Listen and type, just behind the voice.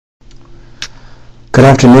Good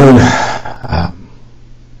afternoon,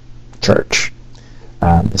 church.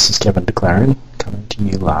 This is Kevin Duclairon coming to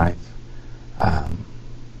you live,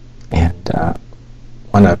 and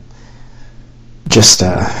want to just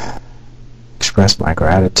express my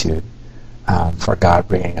gratitude for God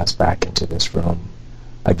bringing us back into this room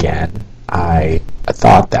again. I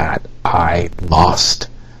thought that I lost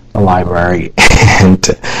the library, and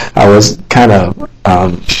I was kind of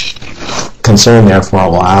concerned there for a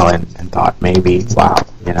while and thought maybe, wow,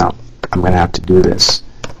 I'm going to have to do this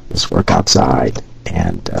work outside.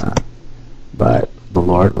 And but the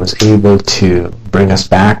Lord was able to bring us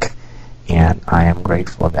back, and I am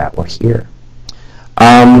grateful that we're here.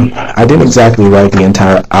 I didn't exactly write the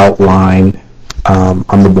entire outline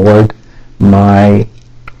on the board. My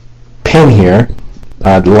pen here,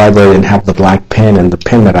 the library didn't have the black pen, and the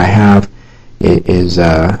pen that I have is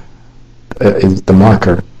the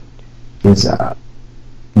marker is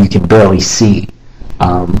you can barely see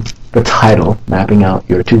the title, Mapping Out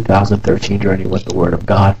Your 2013 Journey with the Word of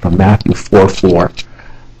God, from Matthew 4:4.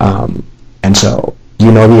 And so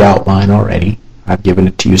you know the outline already. I've given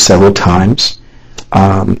it to you several times.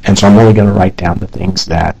 And so I'm only going to write down the things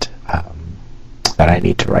that I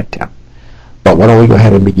need to write down. But why don't we go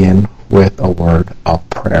ahead and begin with a word of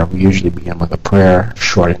prayer. We usually begin with a prayer,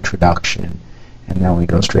 short introduction, and then we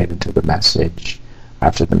go straight into the message.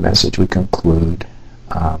 After the message, we conclude,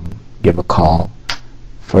 give a call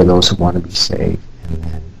for those who want to be saved, and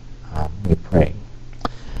then we pray.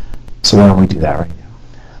 So why don't we do that right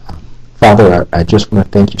now? Father, I just want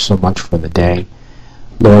to thank you so much for the day.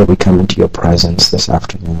 Lord, we come into your presence this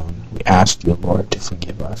afternoon. We ask you, Lord, to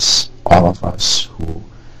forgive us, all of us who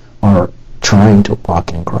are trying to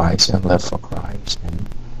walk in Christ and live for Christ. And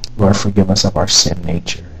Lord, forgive us of our sin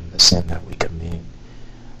nature and the sin that we commit.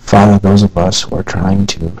 Father, those of us who are trying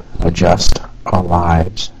to adjust our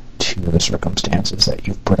lives to the circumstances that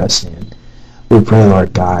you've put us in, we pray,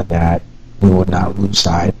 Lord God, that we would not lose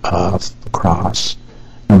sight of the cross,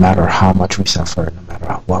 no matter how much we suffer, no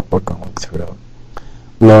matter what we're going through.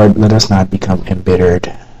 Lord, let us not become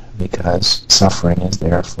embittered because suffering is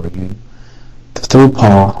there for you. Through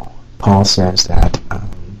Paul says that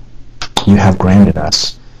you have granted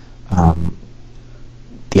us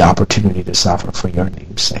the opportunity to suffer for your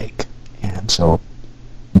name's sake. And so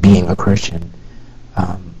being a Christian,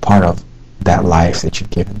 part of that life that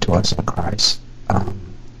you've given to us in Christ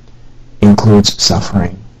includes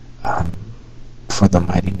suffering for the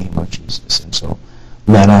mighty name of Jesus. And so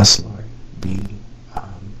let us, Lord, be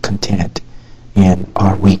content in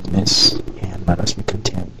our weakness, and let us be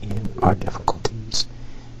content in our difficulties.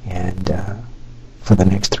 And for the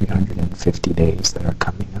next 350 days that are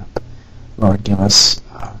coming up, Lord, give us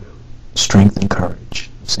strength and courage,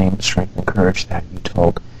 the same strength and courage that you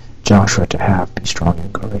told Joshua to have. Be strong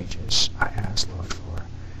and courageous. I ask, Lord, for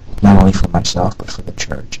not only for myself, but for the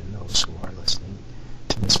church and those who are listening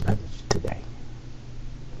to this message today.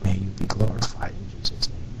 May you be glorified in Jesus'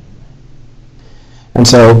 name. Amen. And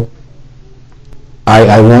so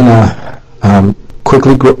I want to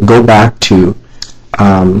quickly go back to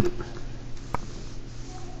our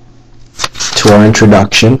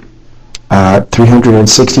introduction.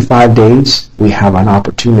 365 days we have an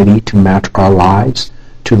opportunity to match our lives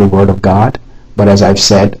to the Word of God. But as I've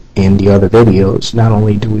said in the other videos, not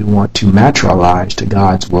only do we want to match our lives to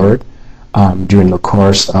God's Word during the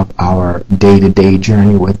course of our day-to-day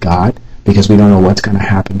journey with God, because we don't know what's going to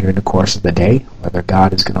happen during the course of the day, whether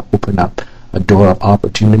God is going to open up a door of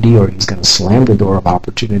opportunity or he's going to slam the door of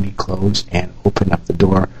opportunity closed and open up the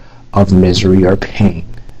door of misery or pain.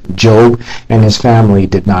 Job and his family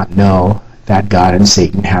did not know that God and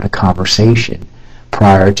Satan had a conversation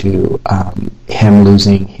prior to him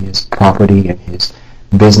losing his property and his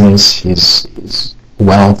business, his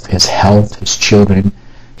wealth, his health, his children.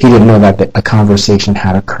 He didn't know that a conversation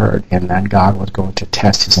had occurred and that God was going to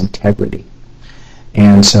test his integrity.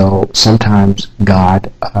 And so sometimes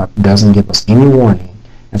God doesn't give us any warning,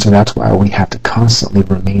 and so that's why we have to constantly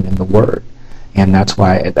remain in the Word. And that's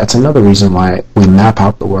another reason why we map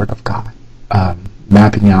out the Word of God.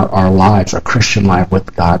 Mapping out our lives, our Christian life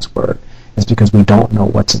with God's Word, is because we don't know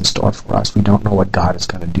what's in store for us. We don't know what God is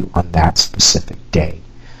going to do on that specific day.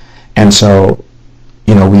 And so,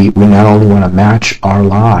 we not only want to match our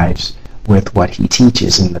lives with what He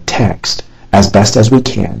teaches in the text as best as we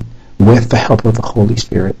can, with the help of the Holy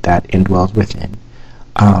Spirit that indwells within.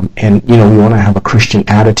 And we want to have a Christian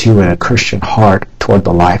attitude and a Christian heart toward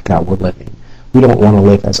the life that we're living. We don't want to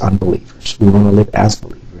live as unbelievers. We want to live as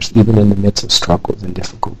believers, even in the midst of struggles and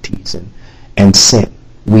difficulties and sin.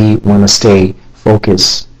 We want to stay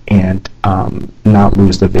focused and not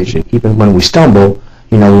lose the vision. Even when we stumble,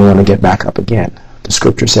 we want to get back up again. The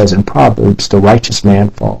scripture says in Proverbs, the righteous man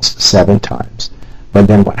falls 7 times. But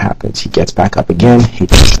then what happens? He gets back up again, he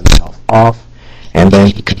takes himself off, and then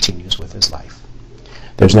he continues with his life.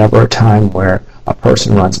 There's never a time where a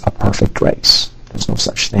person runs a perfect race. There's no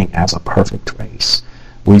such thing as a perfect race.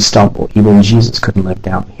 We stumble. Even Jesus couldn't live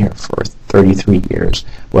down here for 33 years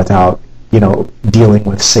without, dealing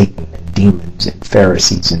with Satan and demons and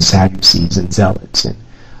Pharisees and Sadducees and zealots and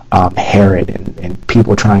Herod and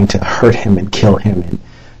people trying to hurt him and kill him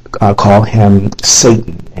and call him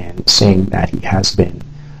Satan and saying that he has been,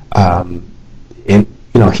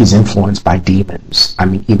 he's influenced by demons. I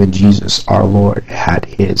mean, even Jesus, our Lord, had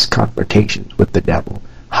his confrontations with the devil.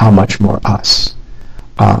 How much more us?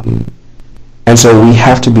 And so we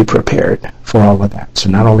have to be prepared for all of that. So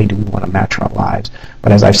not only do we want to match our lives,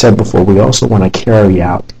 but as I've said before, we also want to carry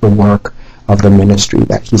out the work of the ministry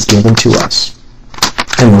that he's given to us.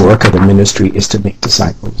 And the work of the ministry is to make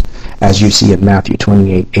disciples, as you see in Matthew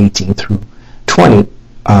 28:18 through 20.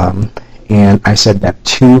 And I said that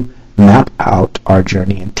to map out our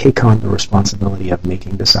journey and take on the responsibility of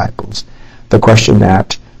making disciples. The question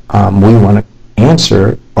that we want to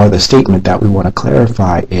answer, or the statement that we want to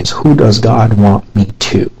clarify, is who does God want me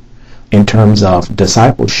to? In terms of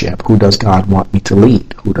discipleship, who does God want me to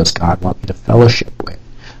lead? Who does God want me to fellowship with?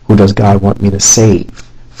 Who does God want me to save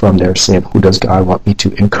from their sin? Who does God want me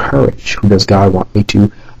to encourage? Who does God want me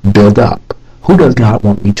to build up? Who does God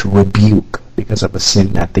want me to rebuke because of a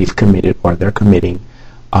sin that they've committed or they're committing,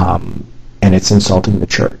 and it's insulting the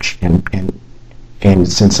church and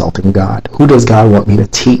it's insulting God? Who does God want me to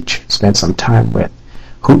teach, spend some time with,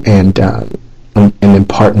 and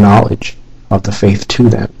impart knowledge of the faith to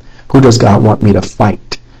them? Who does God want me to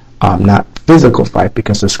fight? Not physical fight,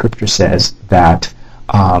 because the scripture says that,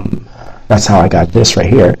 that's how I got this right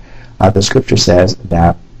here. The scripture says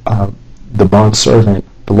that the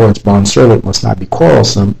Lord's bondservant must not be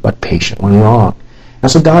quarrelsome, but patient when wrong. And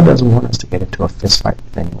so God doesn't want us to get into a fist fight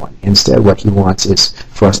with anyone. Instead, what he wants is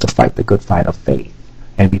for us to fight the good fight of faith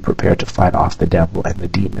and be prepared to fight off the devil and the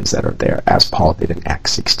demons that are there, as Paul did in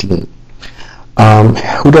Acts 16.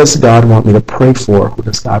 Who does God want me to pray for? Who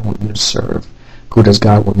does God want me to serve? Who does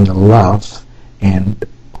God want me to love? And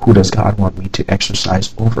who does God want me to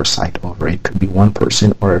exercise oversight over? It could be one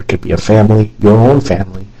person, or it could be a family, your own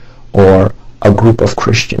family, or a group of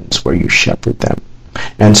Christians where you shepherd them.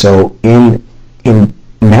 And so in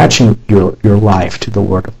matching your life to the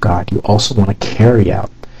Word of God, you also want to carry out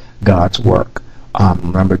God's work.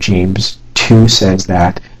 Remember, James 2 says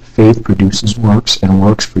that faith produces works and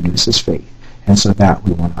works produces faith. And so that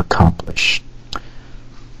we want to accomplish.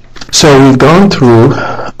 So we've gone through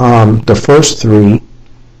the first 3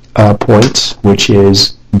 points, which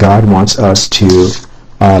is God wants us to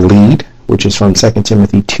lead, which is from 2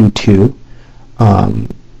 Timothy 2:2.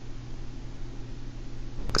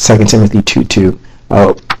 2 Timothy 2:2.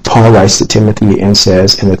 Paul writes to Timothy and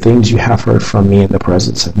says, "And the things you have heard from me in the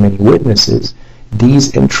presence of many witnesses,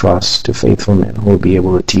 these entrust to faithful men who will be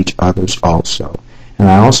able to teach others also." And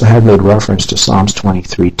I also have made reference to Psalms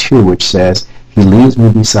 23:2, which says, "He leads me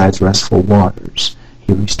beside restful waters.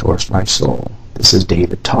 He restores my soul." This is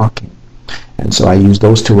David talking. And so I use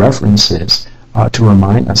those 2 references to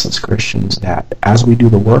remind us as Christians that as we do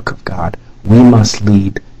the work of God, we must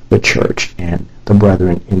lead the church and the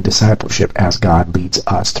brethren in discipleship as God leads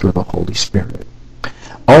us through the Holy Spirit.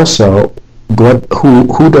 Also,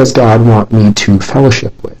 who does God want me to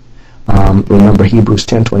fellowship with? Remember, Hebrews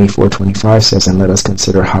 10:24-25 says, "And let us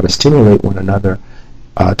consider how to stimulate one another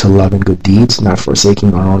to love and good deeds, not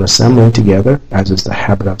forsaking our own assembling together, as is the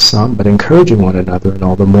habit of some, but encouraging one another, and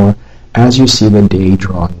all the more as you see the day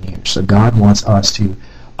drawing near." So God wants us to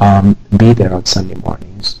be there on Sunday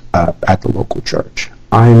mornings at the local church.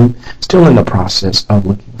 I'm still in the process of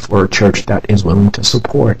looking for a church that is willing to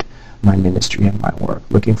support my ministry and my work,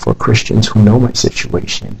 looking for Christians who know my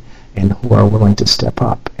situation and who are willing to step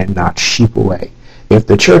up and not sheep away. If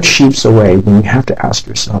the church sheeps away, then you have to ask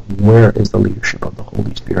yourself, where is the leadership of the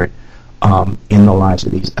Holy Spirit in the lives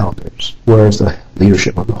of these elders? Where is the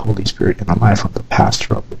leadership of the Holy Spirit in the life of the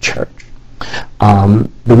pastor of the church?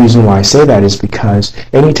 The reason why I say that is because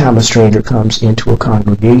anytime a stranger comes into a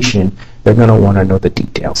congregation, they're going to want to know the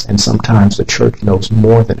details. And sometimes the church knows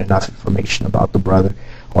more than enough information about the brother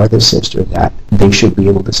or the sister that they should be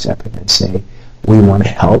able to step in and say, "We want to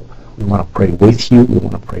help. We want to pray with you. We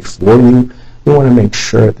want to pray for you. We want to make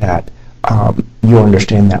sure that you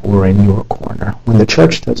understand that we're in your corner." When the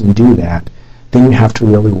church doesn't do that, then you have to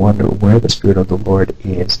really wonder where the Spirit of the Lord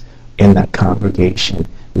is in that congregation.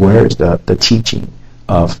 Where is the teaching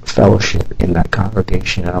of fellowship in that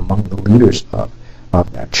congregation and among the leaders of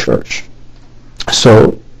that church?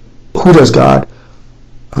 So who does God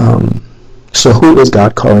So who is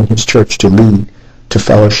God calling his church to lead, to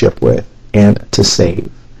fellowship with, and to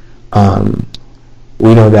save?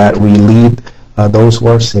 We know that we lead those who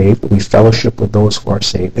are saved, we fellowship with those who are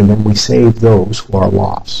saved, and then we save those who are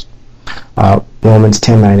lost. Romans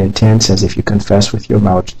 10:9 and 10 says, if you confess with your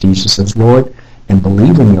mouth Jesus is Lord and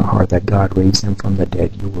believe in your heart that God raised him from the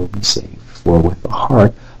dead, you will be saved. For with the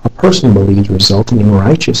heart a person believes, resulting in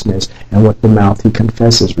righteousness, and with the mouth he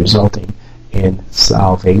confesses, resulting in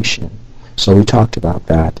salvation. So we talked about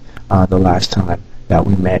that the last time that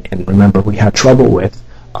we met, and remember we had trouble with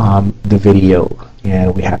the video,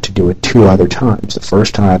 and we had to do it 2 other times. The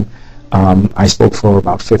first time I spoke for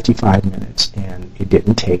about 55 minutes, and it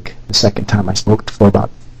didn't take. The second time I spoke for about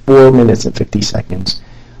 4 minutes and 50 seconds,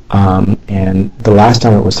 and the last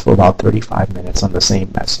time it was for about 35 minutes on the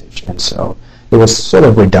same message, and so it was sort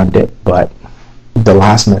of redundant, but the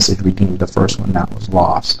last message redeemed the first one that was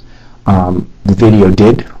lost. The video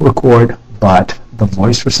did record, but the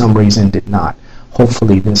voice for some reason did not.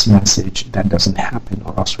 Hopefully this message, that doesn't happen,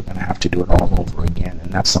 or else we're going to have to do it all over again,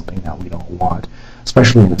 and that's something that we don't want,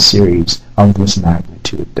 especially in a series of this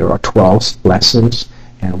magnitude. There are 12 lessons,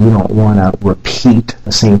 and we don't want to repeat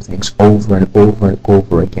the same things over and over and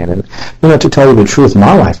over again. And to tell you the truth,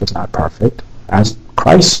 my life is not perfect, as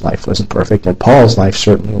Christ's life wasn't perfect, and Paul's life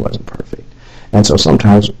certainly wasn't perfect. And so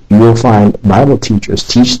sometimes you'll find Bible teachers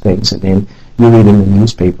teach things, and then you read in the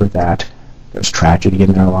newspaper that there's tragedy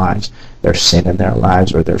in their lives, there's sin in their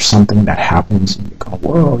lives, or there's something that happens, and you go,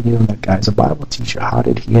 whoa, that guy's a Bible teacher. How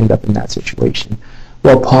did he end up in that situation?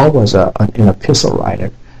 Well, Paul was an epistle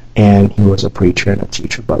writer, and he was a preacher and a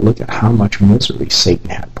teacher, but look at how much misery Satan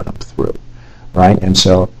had put him through, right? And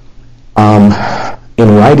so in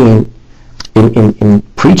writing, in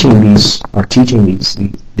preaching these, or teaching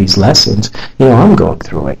these lessons, I'm going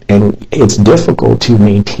through it, and it's difficult to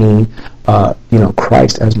maintain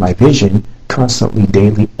Christ as my vision constantly,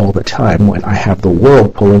 daily, all the time, when I have the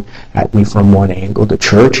world pulling at me from one angle, the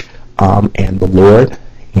church and the Lord,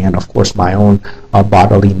 and of course my own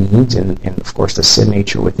bodily needs, and of course the sin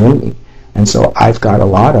nature within me. And so I've got a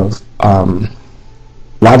lot of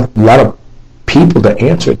people to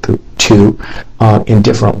answer to in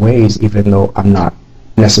different ways, even though I'm not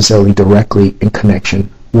necessarily directly in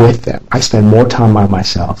connection with them. I spend more time by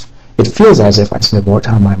myself. It feels as if I spend more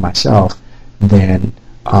time by myself than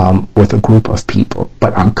with a group of people,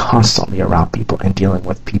 but I'm constantly around people and dealing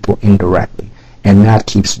with people indirectly, and that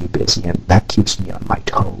keeps me busy, and that keeps me on my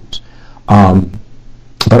toes.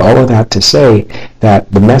 But all of that to say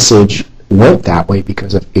that the message went that way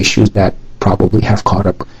because of issues that probably have caught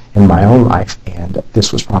up in my own life, and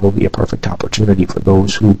this was probably a perfect opportunity for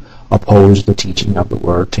those who oppose the teaching of the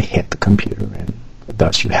Word to hit the computer, and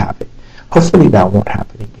thus you have it. Hopefully that won't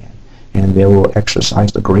happen again, and they will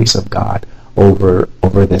exercise the grace of God over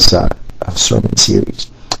this sermon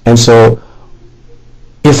series. And so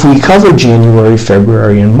if we cover January,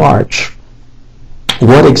 February, and March,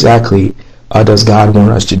 what exactly does God want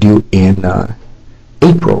us to do in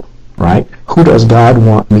April, right? Who does God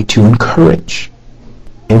want me to encourage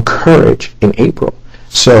in April?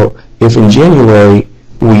 So if in January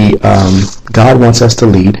God wants us to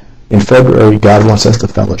lead, in February God wants us to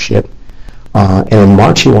fellowship, and in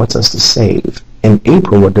March he wants us to save. In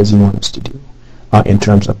April, what does he want us to do in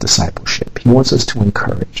terms of discipleship? He wants us to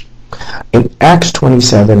encourage. In Acts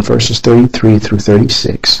 27, verses 33 through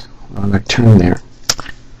 36, I turn there,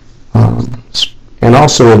 and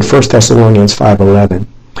also in 1 Thessalonians 5:11,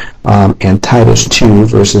 and Titus 2,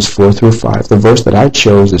 verses 4 through 5. The verse that I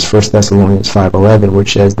chose is 1 Thessalonians 5:11,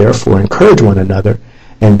 which says, therefore encourage one another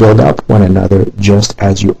and build up one another, just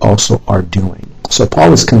as you also are doing. So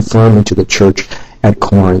Paul is confirming to the church at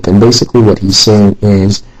Corinth, and basically what he's saying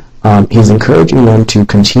is he's encouraging them to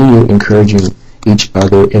continue encouraging each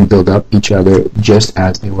other and build up each other just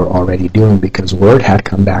as they were already doing, because word had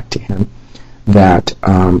come back to him that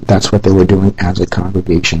that's what they were doing as a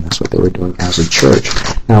congregation, that's what they were doing as a church.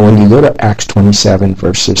 Now when you go to Acts 27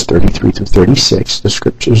 verses 33 to 36, the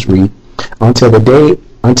scriptures read, until the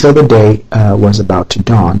day was about to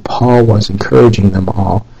dawn, Paul was encouraging them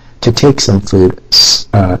all to take some food,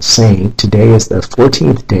 saying, today is the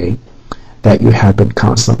 14th day that you have been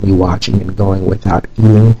constantly watching and going without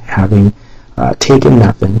eating, having taken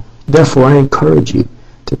nothing. Therefore I encourage you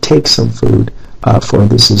to take some food, for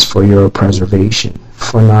this is for your preservation.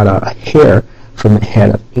 For not a hair from the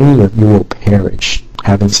head of any of you will perish.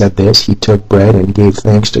 Having said this, he took bread and gave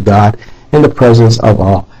thanks to God in the presence of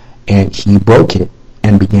all, and he broke it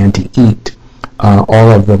and began to eat.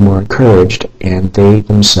 All of them were encouraged, and they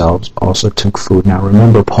themselves also took food. Now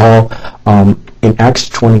remember, Paul, in Acts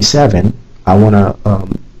 27, I want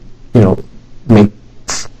to make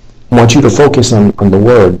want you to focus on the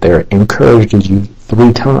word there, encourages you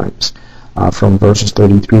 3 times, from verses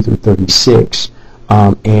 33 through 36.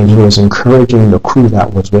 And he was encouraging the crew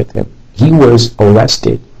that was with him. He was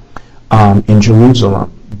arrested in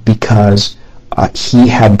Jerusalem because he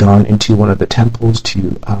had gone into one of the temples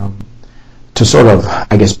to sort of,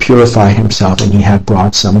 I guess, purify himself, and he had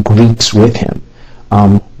brought some Greeks with him,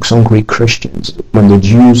 some Greek Christians. When the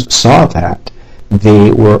Jews saw that,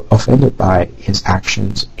 they were offended by his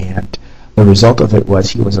actions, and the result of it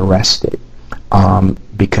was he was arrested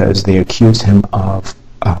because they accused him of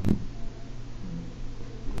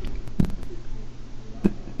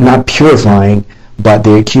not purifying, but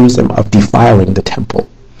they accused him of defiling the temple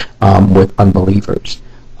with unbelievers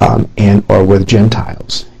or with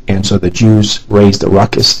Gentiles. And so the Jews raised a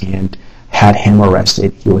ruckus and had him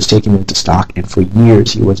arrested. He was taken into stock, and for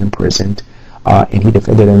years he was imprisoned, and he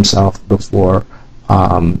defended himself before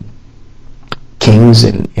kings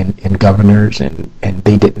and governors, and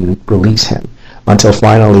they didn't release him until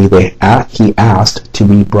finally he asked to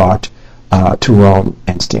be brought to Rome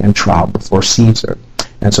and stand trial before Caesar.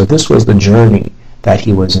 And so this was the journey that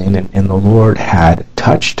he was in, and the Lord had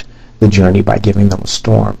touched the journey by giving them a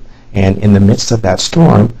storm. And in the midst of that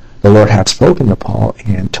storm, the Lord had spoken to Paul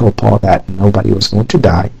and told Paul that nobody was going to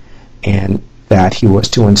die, and that he was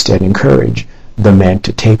to instead encourage the men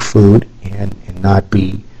to take food and not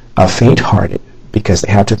be faint-hearted, because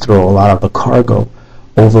they had to throw a lot of the cargo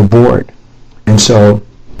overboard. And so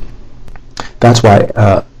that's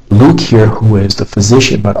why Luke here, who is the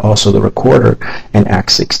physician but also the recorder in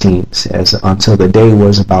Acts 16, says, until the day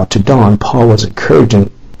was about to dawn, Paul was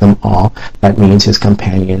encouraging them all. That means his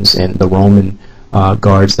companions and the Roman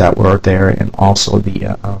guards that were there, and also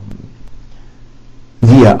a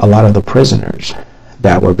lot of the prisoners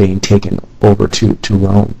that were being taken over to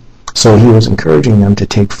Rome. So he was encouraging them to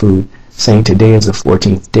take food, saying, today is the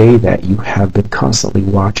 14th day that you have been constantly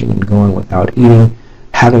watching and going without eating,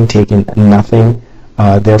 having taken nothing.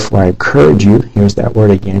 Therefore I encourage you, here's that word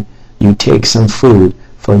again, you take some food,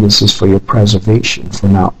 for this is for your preservation, for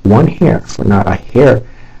not one hair, for not a hair,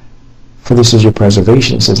 for this is your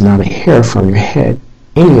preservation, it says not a hair from your head,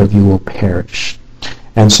 any of you will perish.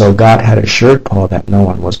 And so God had assured Paul that no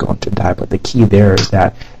one was going to die, but the key there is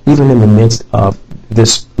that even in the midst of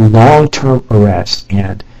this long-term arrest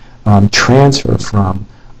and transfer from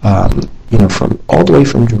all the way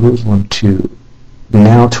from Jerusalem to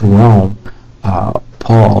now to Rome,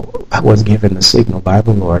 Paul was given the signal by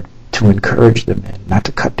the Lord to encourage the men, not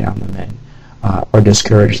to cut down the men or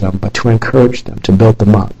discourage them, but to encourage them, to build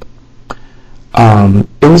them up. Now,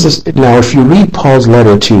 if you read Paul's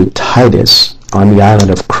letter to Titus on the island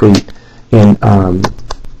of Crete, in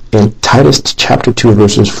Titus chapter 2,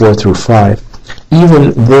 verses 4 through 5,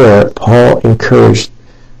 even there, Paul encouraged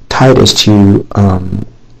Titus to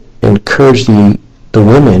encourage the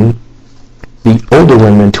women, the older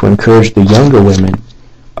women, to encourage the younger women.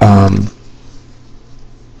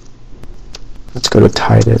 Let's go to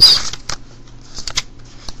Titus.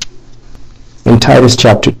 In Titus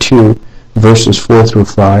chapter 2, verses 4 through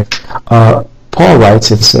 5, Paul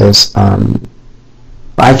writes, it says,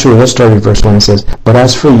 actually, let's start at verse 1. It says, but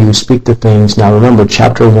as for you, speak the things. Now remember,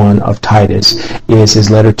 chapter 1 of Titus is his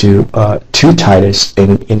letter to Titus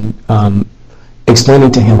in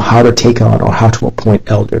explaining to him how to take on or how to appoint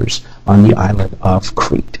elders on the island of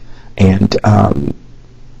Crete. And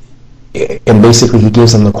basically he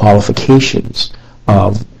gives them the qualifications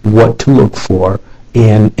of what to look for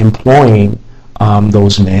in employing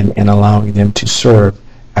those men and allowing them to serve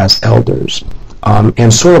as elders.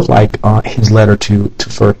 And sort of like his letter to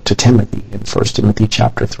Timothy in 1 Timothy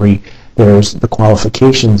chapter 3, there's the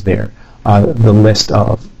qualifications there, the list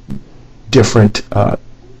of different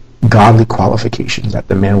godly qualifications that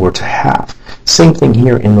the men were to have. Same thing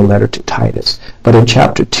here in the letter to Titus. But in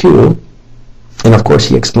chapter 2, and of course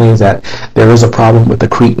he explains that there is a problem with the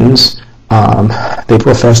Cretans. They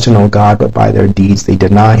profess to know God, but by their deeds they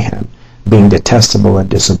deny him, being detestable and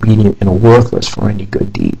disobedient and worthless for any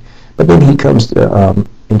good deed. But then he comes to,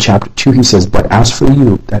 in chapter 2, he says, but as for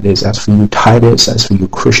you, that is, as for you Titus, as for you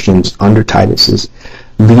Christians under Titus's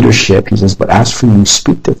leadership, he says, but as for you,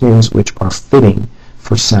 speak the things which are fitting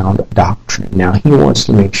for sound doctrine. Now he wants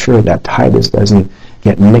to make sure that Titus doesn't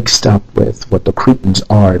get mixed up with what the Cretans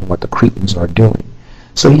are and what the Cretans are doing.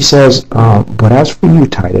 So he says, but as for you,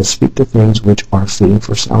 Titus, speak the things which are fitting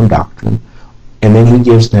for sound doctrine. And then he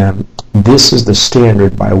gives them, this is the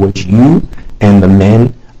standard by which you and the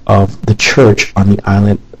men of the church on the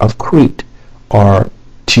island of Crete are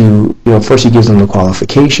to, first he gives them the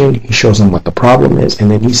qualification, he shows them what the problem is, and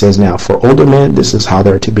then he says, now for older men, this is how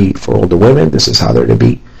they're to be. For older women, this is how they're to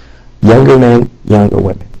be. Younger men, younger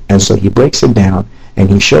women. And so he breaks it down, and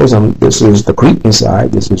he shows them this is the Cretan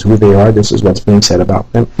side, this is who they are, this is what's being said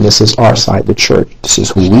about them, and this is our side, the church. This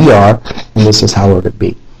is who we are, and this is how it would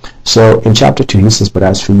be. So in chapter 2, he says, "But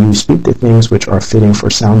as for you, speak the things which are fitting for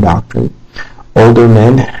sound doctrine. Older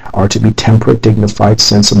men are to be temperate, dignified,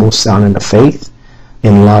 sensible, sound in the faith,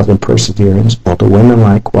 in love and perseverance. Older women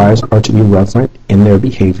likewise are to be reverent in their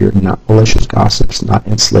behavior, not malicious gossips, not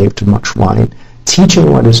enslaved to much wine,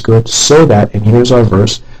 teaching what is good, so that," and here's our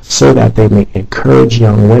verse, "so that they may encourage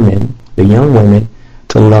young women, the young women,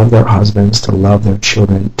 to love their husbands, to love their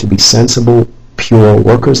children, to be sensible, pure,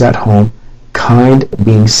 workers at home, kind,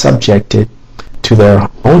 being subjected to their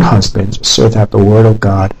own husbands, so that the word of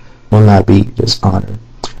God will not be dishonored."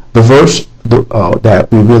 The verse that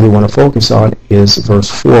we really want to focus on is verse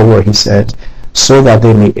 4, where he says, "so that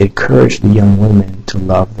they may encourage the young women to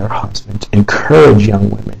love their husbands." Encourage young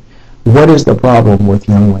women. What is the problem with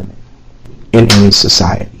young women in any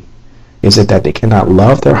society? Is it that they cannot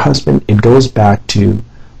love their husband? It goes back to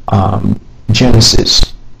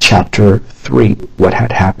Genesis chapter 3, what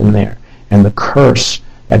had happened there, and the curse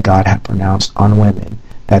that God had pronounced on women,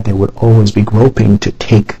 that they would always be groping to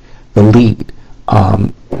take the lead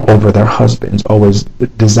over their husbands, always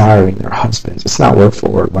desiring their husbands. It's not word for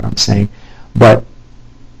word what I'm saying, but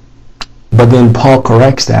then Paul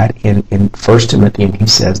corrects that in 1 Timothy, and he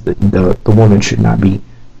says that the woman should not be,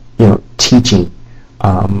 teaching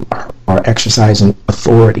or exercising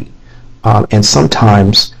authority. And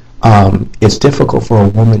sometimes it's difficult for a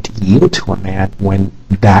woman to yield to a man when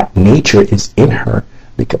that nature is in her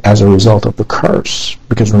as a result of the curse.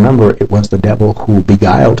 Because remember, it was the devil who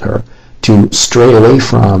beguiled her to stray away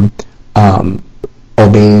from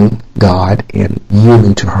obeying God and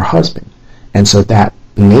yielding to her husband. And so that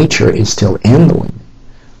nature is still in the women,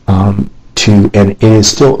 and it is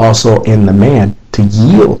still also in the man to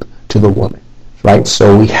yield to the woman, right?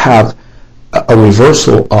 So we have a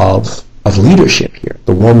reversal of leadership here.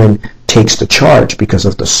 The woman takes the charge because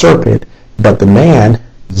of the serpent, but the man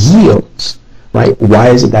yields, right? Why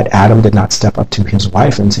is it that Adam did not step up to his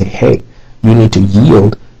wife and say, "Hey, you need to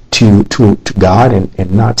yield to God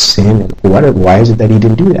and not sin," and whatever? Why is it that he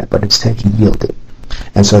didn't do that? But instead he yielded.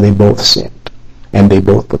 And so they both sinned, and they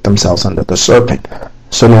both put themselves under the serpent.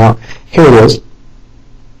 So now, here it is.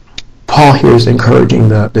 Paul here is encouraging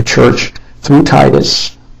the church through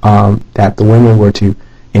Titus that the women were to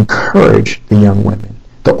encourage the young women.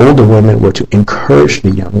 The older women were to encourage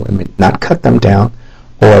the young women, not cut them down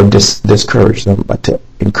or discourage them, but to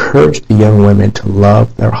encourage the young women to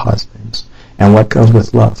love their husbands. And what comes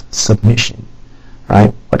with love? Submission,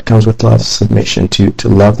 right? What comes with love? Submission, to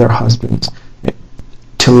love their husbands,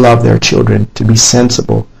 to love their children, to be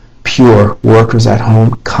sensible, pure, workers at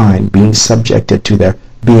home, kind, being subjected to their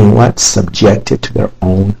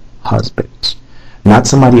own husbands. Not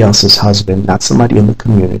somebody else's husband, not somebody in the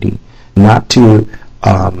community, not to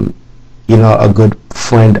a good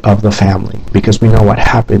friend of the family, because we know what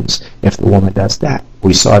happens if the woman does that.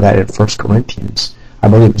 We saw that in 1 Corinthians. I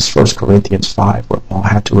believe it's 1 Corinthians 5, where Paul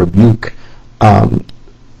had to rebuke,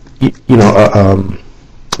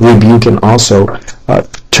 rebuke and also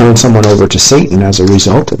turn someone over to Satan as a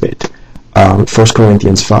result of it. 1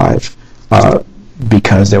 Corinthians 5,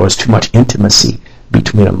 because there was too much intimacy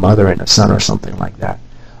between a mother and a son or something like that.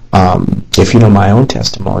 If you know my own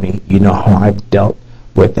testimony, you know how I've dealt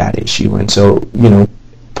with that issue. And so,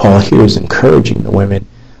 Paul here is encouraging the women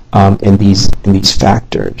in these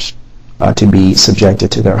factors to be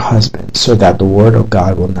subjected to their husbands, so that the word of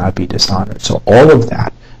God will not be dishonored. So all of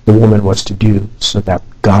that the woman was to do, so that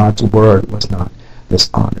God's word was not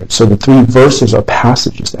dishonored. So the three verses or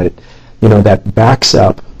passages that that backs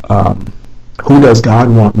up who does God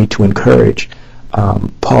want me to encourage.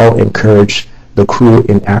 Paul encouraged the crew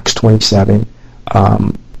in Acts 27.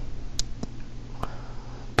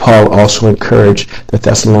 Paul also encouraged the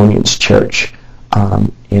Thessalonians church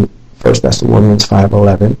in 1 Thessalonians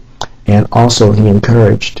 5:11, and also he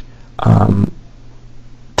encouraged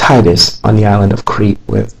Titus on the island of Crete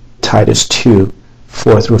with Titus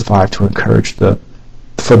 2:4-5 to encourage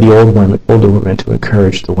older women to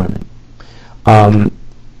encourage the women.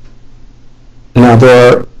 Now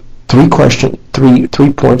there are three points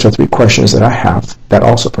or three questions that I have that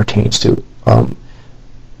also pertains to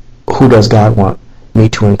who does God want me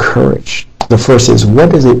to encourage. The first is, what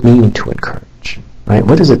does it mean to encourage? Right?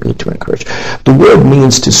 What does it mean to encourage? The word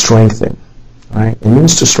means to strengthen. Right? It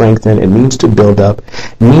means to strengthen. It means to build up.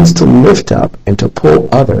 It means to lift up and to pull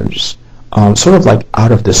others, sort of like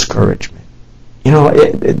out of discouragement.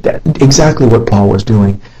 Exactly what Paul was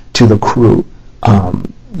doing to the crew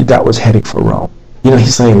that was heading for Rome.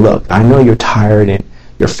 He's saying, look, I know you're tired and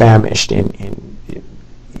you're famished and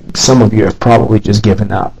some of you have probably just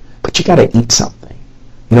given up, but you got to eat something,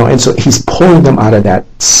 and so he's pulling them out of that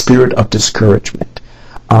spirit of discouragement,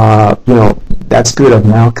 that spirit of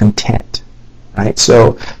malcontent, right?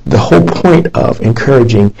 So the whole point of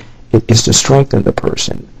encouraging is to strengthen the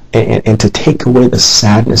person and to take away the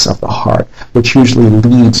sadness of the heart, which usually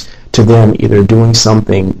leads to them either doing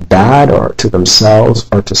something bad or to themselves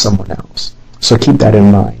or to someone else. So keep that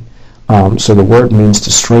in mind. So the word means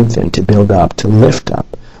to strengthen, to build up, to lift up,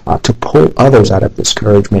 to pull others out of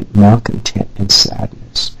discouragement, malcontent, and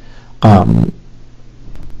sadness.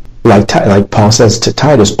 Like Paul says to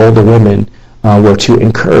Titus, older women were to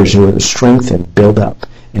encourage, they were to strengthen, build up,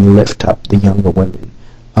 and lift up the younger women.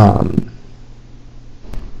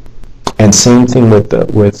 And same thing with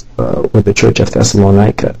the church of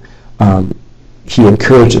Thessalonica. He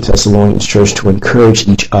encouraged the Thessalonians church to encourage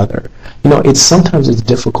each other. Sometimes it's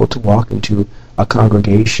difficult to walk into a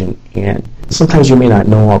congregation, and sometimes you may not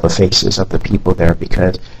know all the faces of the people there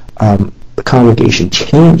because the congregation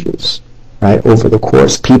changes, right? Over the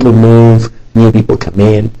course, people move, new people come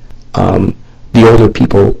in. The older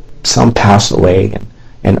people, some pass away,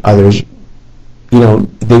 and others,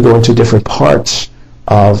 they go into different parts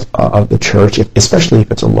of the church, especially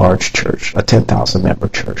if it's a large church, a 10,000 member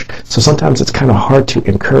church. So sometimes it's kind of hard to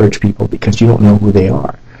encourage people because you don't know who they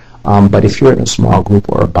are. But if you're in a small group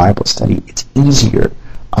or a Bible study, it's easier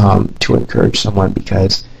to encourage someone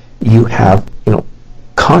because you have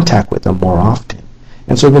contact with them more often.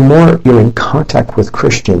 And so the more you're in contact with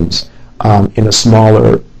Christians in a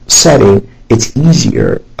smaller setting, it's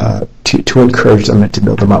easier to encourage them and to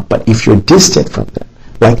build them up. But if you're distant from them,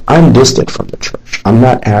 like I'm distant from the church, I'm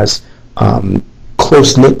not as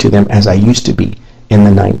close-knit to them as I used to be in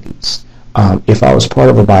the 90s. If I was part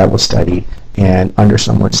of a Bible study and under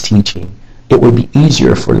someone's teaching, it would be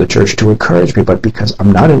easier for the church to encourage me, but because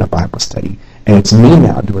I'm not in a Bible study and it's me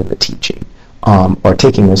now doing the teaching or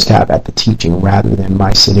taking a stab at the teaching rather than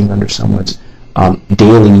my sitting under someone's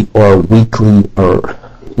daily or weekly or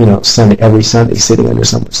every Sunday sitting under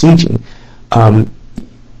someone's teaching,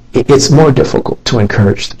 it's more difficult to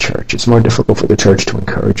encourage the church. It's more difficult for the church to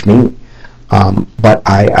encourage me. But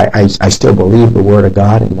I still believe the Word of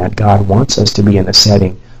God and that God wants us to be in a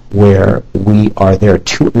setting where we are there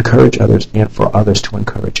to encourage others and for others to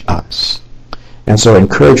encourage us. And so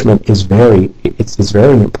encouragement is very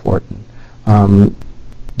important. The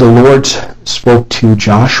Lord spoke to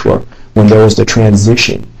Joshua when there was the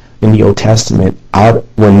transition in the Old Testament out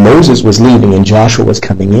when Moses was leaving and Joshua was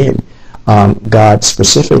coming in. God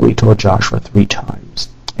specifically told Joshua 3 times,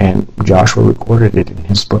 and Joshua recorded it in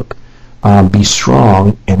his book. Be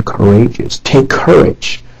strong and courageous. Take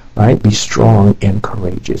courage, right? Be strong and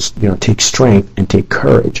courageous. Take strength and take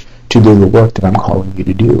courage to do the work that I'm calling you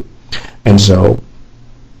to do. And so,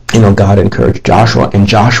 God encouraged Joshua, and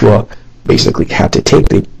Joshua basically had to take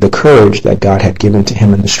the courage that God had given to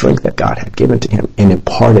him and the strength that God had given to him and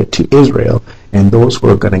impart it to Israel and those who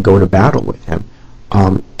were going to go to battle with him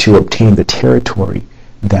to obtain the territory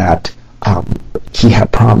that he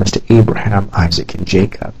had promised to Abraham, Isaac, and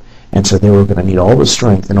Jacob. And so they were going to need all the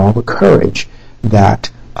strength and all the courage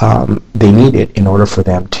that they needed in order for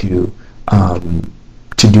them to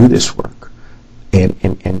do this work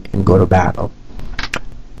and go to battle.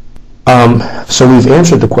 So we've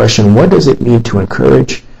answered the question, what does it mean to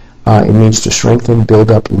encourage? It means to strengthen, build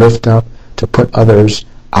up, lift up, to put others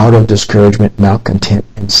out of discouragement, malcontent,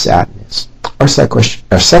 and sadness. Our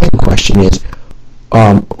second question is,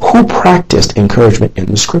 who practiced encouragement in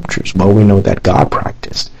the Scriptures? Well, we know that God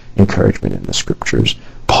practiced encouragement in the Scriptures.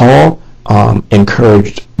 Paul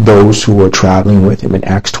encouraged those who were traveling with him in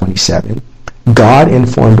Acts 27. God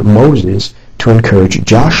informed Moses to encourage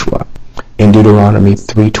Joshua in Deuteronomy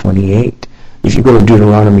 3:28. If you go to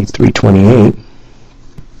Deuteronomy 3:28,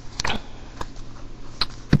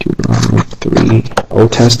 Deuteronomy 3,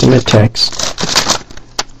 Old Testament text,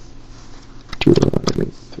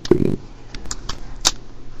 Deuteronomy 3.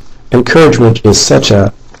 Encouragement is such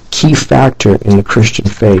a key factor in the Christian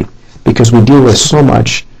faith because we deal with so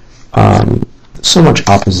much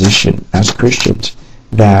opposition as Christians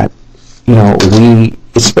that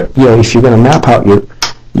if you're going to map out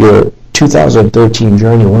your 2013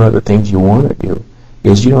 journey, one of the things you want to do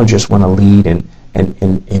is you don't just want to lead and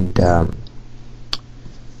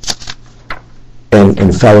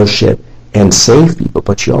fellowship and save people,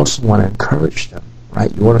 but you also want to encourage them,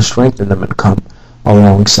 right? You want to strengthen them and come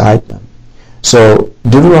alongside them. So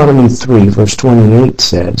Deuteronomy 3 verse 28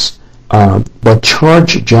 says, but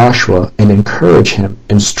charge Joshua and encourage him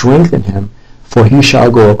and strengthen him, for he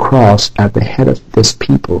shall go across at the head of this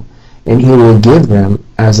people, and he will give them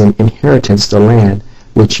as an inheritance the land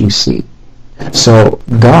which you see. So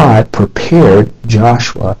God prepared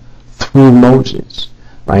Joshua through Moses,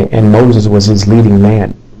 right? And Moses was his leading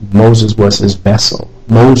man. Moses was his vessel.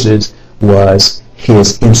 Moses was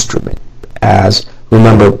his instrument. As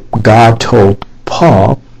remember, God told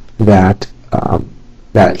Paul that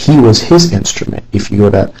that he was his instrument. If you go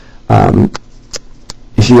to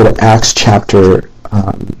Acts chapter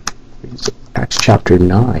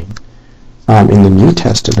 9 in the New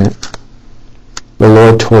Testament, the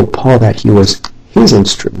Lord told Paul that he was his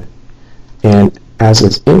instrument, and as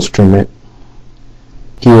his instrument,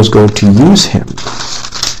 he was going to use him.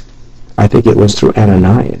 I think it was through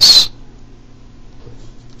Ananias.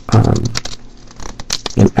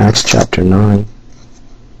 In Acts chapter 9,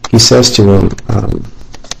 he says to him,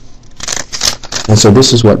 and so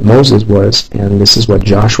this is what Moses was, and this is what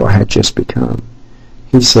Joshua had just become.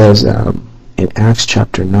 He says in Acts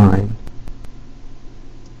chapter 9,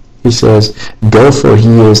 he says, "Go, for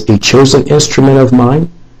he is a chosen instrument of mine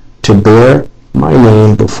to bear my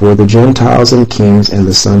name before the Gentiles and kings and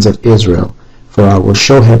the sons of Israel, for I will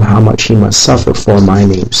show him how much he must suffer for my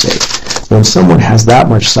name's sake." When someone has that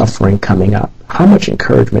much suffering coming up, how much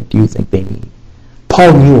encouragement do you think they need?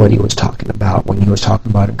 Paul knew what he was talking about when he was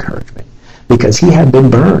talking about encouragement, because he had been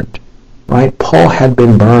burned, right? Paul had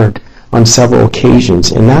been burned on several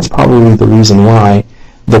occasions, and that's probably the reason why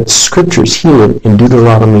the scriptures here in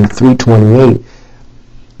Deuteronomy 3:28,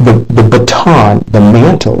 the baton, the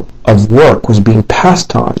mantle of work was being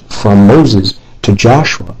passed on from Moses to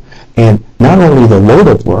Joshua. And not only the load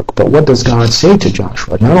of work, but what does God say to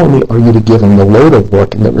Joshua? Not only are you to give him the load of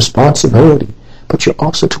work and the responsibility, but you're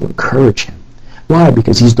also to encourage him. Why?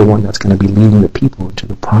 Because he's the one that's going to be leading the people into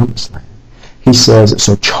the promised land. He says,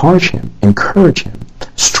 so charge him, encourage him,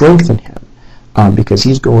 strengthen him, because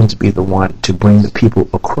he's going to be the one to bring the people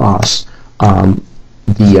across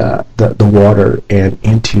the water and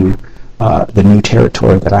into the new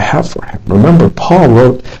territory that I have for him. Remember, Paul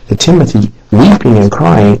wrote to Timothy, weeping and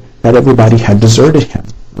crying that everybody had deserted him,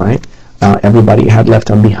 right? Everybody had left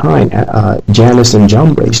him behind. Jannes and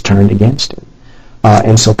Jambres turned against him.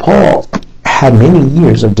 And so Paul had many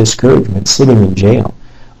years of discouragement sitting in jail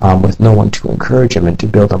with no one to encourage him and to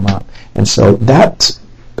build him up. And so that's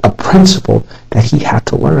a principle that he had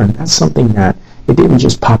to learn. That's something that it didn't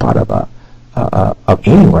just pop out of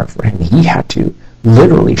anywhere for him. He had to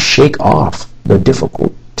literally shake off the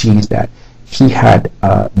difficulties that he had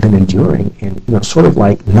been enduring, and sort of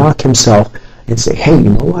like knock himself and say, hey, you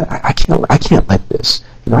know what? I can't let this.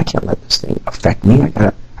 I can't let this thing affect me.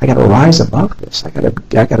 I gotta rise above this. I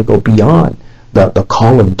gotta go beyond the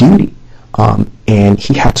call of duty. And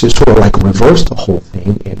he had to sort of like reverse the whole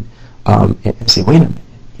thing and say, wait a minute.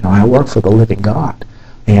 I work for the living God,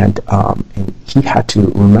 and he had to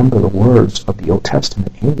remember the words of the Old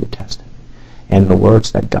Testament and New Testament, and the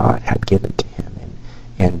words that God had given to him,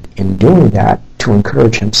 and in doing that, to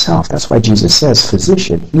encourage himself. That's why Jesus says,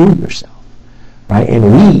 physician, heal yourself, right?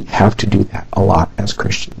 And we have to do that a lot as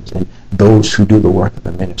Christians, and those who do the work of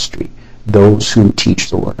the ministry, those who teach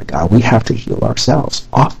the Word of God. We have to heal ourselves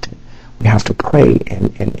often. We have to pray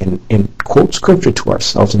and quote Scripture to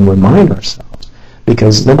ourselves and remind ourselves,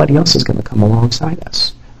 because nobody else is going to come alongside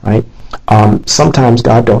us, right? Sometimes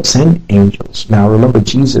God don't send angels. Now remember,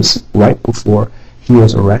 Jesus, right before he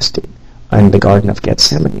was arrested in the Garden of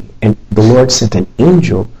Gethsemane, and the Lord sent an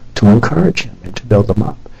angel to encourage him and to build him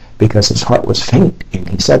up, because his heart was faint. And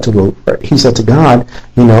he said to God,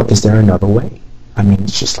 is there another way? I mean,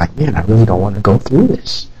 it's just like, man, I really don't want to go through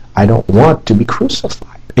this. I don't want to be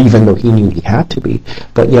crucified, even though he knew he had to be,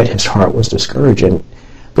 but yet his heart was discouraged, and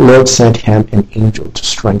the Lord sent him an angel to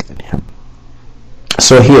strengthen him.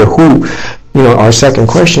 So here, our second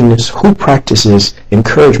question is, who practices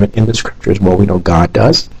encouragement in the Scriptures? Well, we know God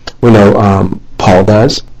does. We know Paul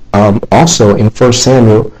does. Also, in 1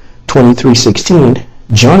 Samuel 23:16,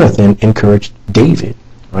 Jonathan encouraged David,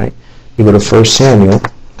 right? You go to 1 Samuel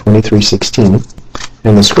 23:16,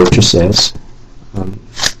 and the Scripture says, 1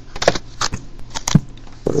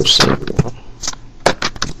 Samuel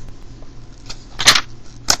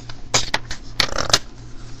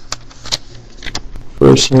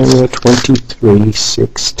 1 Samuel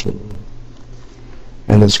 23:16.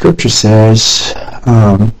 And the Scripture says,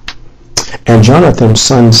 and Jonathan's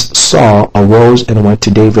son Saul arose and went to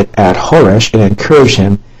David at Horesh and encouraged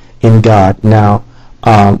him in God. Now,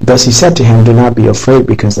 thus he said to him, do not be afraid,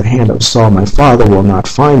 because the hand of Saul my father will not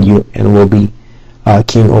find you, and will be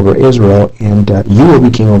king over Israel, and you will be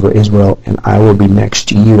king over Israel, and I will be next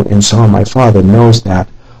to you. And Saul my father knows that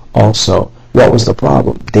also. What was the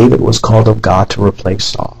problem? David was called of God to replace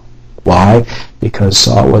Saul. Why? Because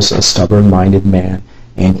Saul was a stubborn-minded man,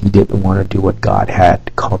 and he didn't want to do what God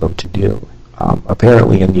had called him to do.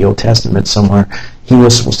 apparently in the Old Testament somewhere, he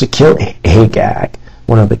was supposed to kill Agag,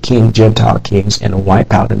 one of the Gentile kings, and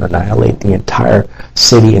wipe out and annihilate the entire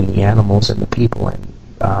city and the animals and the people. And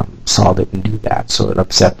Saul didn't do that, so it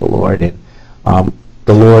upset the Lord. And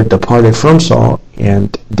the Lord departed from Saul,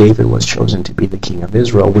 and David was chosen to be the king of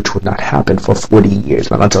Israel, which would not happen for 40 years,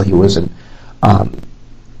 not until he was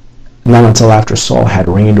not until after Saul had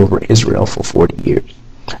reigned over Israel for 40 years.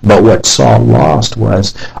 But what Saul lost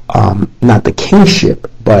was not the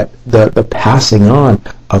kingship, but the passing on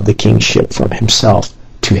of the kingship from himself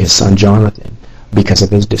to his son Jonathan because of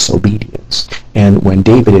his disobedience. And when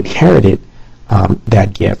David inherited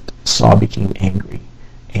that gift, Saul became angry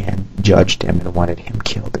and judged him and wanted him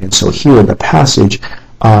killed. And so here in the passage,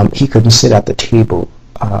 he couldn't sit at the table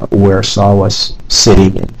where Saul was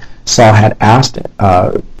sitting, and Saul had asked,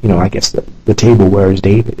 I guess the table, where is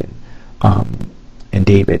David? And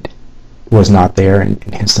David was not there, and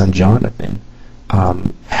his son Jonathan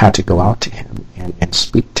had to go out to him and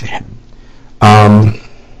speak to him.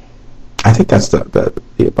 I think that's the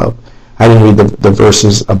above. I didn't read the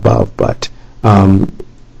verses above, but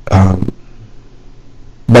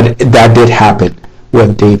that did happen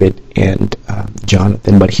with David and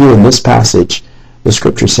Jonathan. But here in this passage, the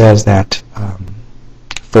scripture says that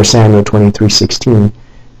 1 Samuel 23:16,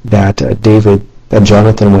 that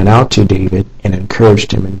Jonathan went out to David and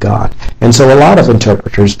encouraged him in God. And so a lot of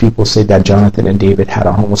interpreters, people say that Jonathan and David had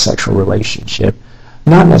a homosexual relationship.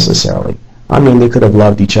 Not necessarily. I mean, they could have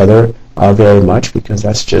loved each other very much, because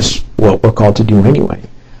that's just what we're called to do anyway.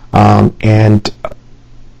 And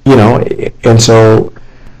so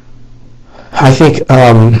I think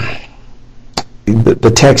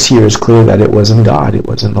the text here is clear that it was in God, it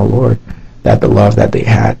was in the Lord, that the love that they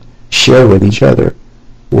had shared with each other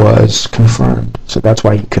was confirmed. So that's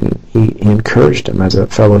why he encouraged him as a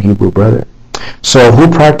fellow Hebrew brother. So who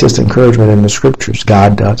practiced encouragement in the scriptures?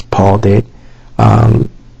 God does. Paul did.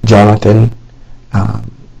 Jonathan,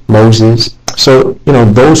 Moses. So,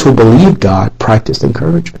 those who believe God practiced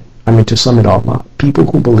encouragement. I mean, to sum it all up, people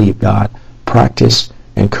who believe God practice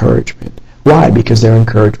encouragement. Why? Because they're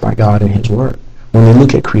encouraged by God and His Word. When they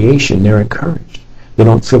look at creation, they're encouraged. They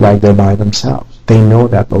don't feel like they're by themselves. They know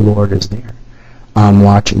that the Lord is there,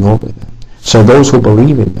 watching over them. So those who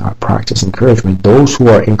believe in God practice encouragement. Those who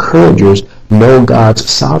are encouragers know God's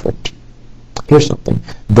sovereignty. Here's something.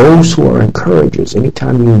 Those who are encouragers,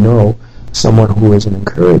 anytime you know someone who is an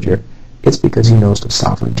encourager, it's because he knows the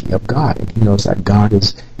sovereignty of God, and he knows that God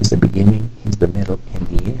is the beginning, He's the middle, and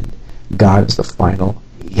the end. God is the final.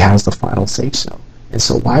 He has the final say-so. And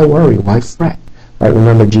so why worry? Why fret? Right?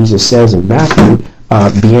 Remember, Jesus says in Matthew,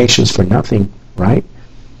 be anxious for nothing, right?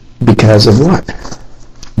 Because of what?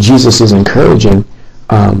 Jesus is encouraging.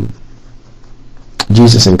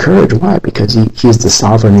 Jesus encouraged. Why? Because He's the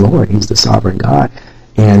sovereign Lord. He's the sovereign God.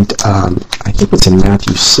 And I think it's in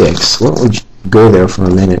Matthew 6. Why don't we go there for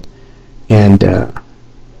a minute and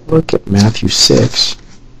look at Matthew 6.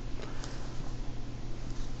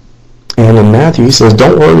 And in Matthew, He says,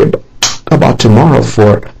 don't worry about tomorrow,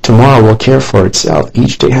 for tomorrow will care for itself.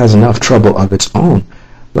 Each day has enough trouble of its own,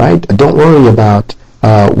 right? Don't worry about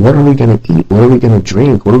what are we going to eat, what are we going to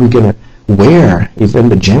drink, what are we going to wear. Even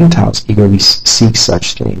the Gentiles eagerly seek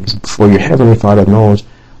such things. For your heavenly Father knows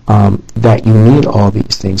that you need all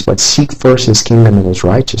these things, but seek first His kingdom and His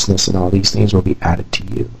righteousness, and all these things will be added to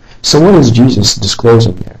you. So what is Jesus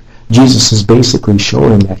disclosing there? Jesus is basically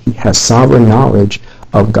showing that He has sovereign knowledge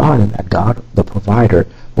of God, and that God, the provider,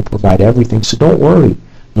 will provide everything. So don't worry.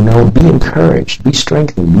 Be encouraged, be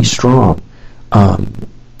strengthened, be strong,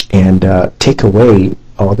 and take away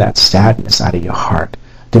all that sadness out of your heart.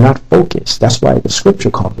 Do not focus. That's why the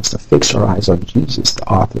scripture calls us to fix our eyes on Jesus, the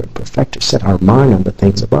author and perfecter, set our mind on the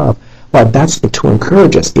things above. Well, that's to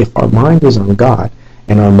encourage us. If our mind is on God,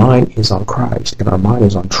 and our mind is on Christ, and our mind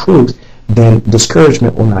is on truth, then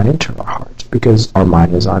discouragement will not enter our hearts, because our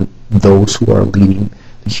mind is on those who are leading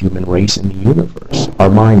the human race in the universe. Our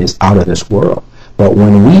mind is out of this world. But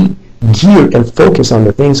when we gear and focus on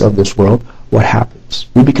the things of this world, what happens?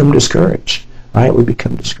 We become discouraged, right? We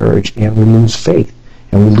become discouraged, and we lose faith,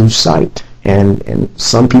 and we lose sight. And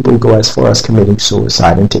some people go as far as committing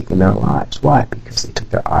suicide and taking their lives. Why? Because they took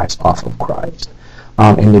their eyes off of Christ,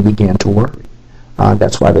 and they began to worry.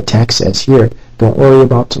 That's why the text says here, don't worry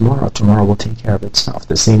about tomorrow. Tomorrow will take care of itself.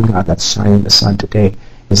 The same God that's shining the sun today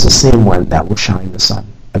is the same one that will shine the sun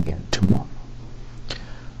again tomorrow.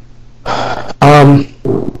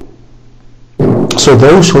 So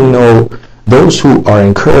those who are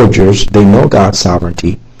encouragers, they know God's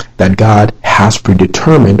sovereignty, that God has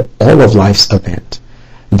predetermined all of life's events.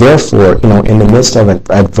 Therefore, in the midst of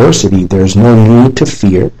adversity, there's no need to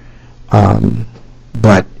fear.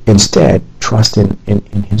 But instead, trust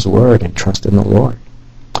in His Word and trust in the Lord,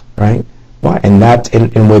 right? Why? And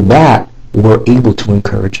with that, we're able to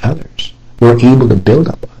encourage others. We're able to build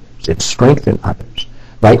up others and strengthen others,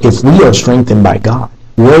 right? If we are strengthened by God,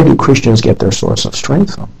 where do Christians get their source of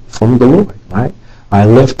strength from? From the Lord, right? I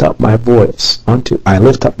lift up my eyes onto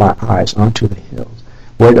the hills.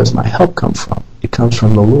 Where does my help come from? It comes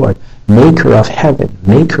from the Lord, maker of heaven,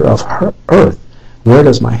 maker of earth. Where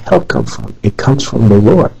does my help come from? It comes from the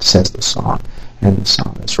Lord, says the song and the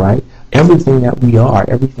psalmist, right? Everything that we are,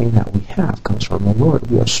 everything that we have comes from the Lord.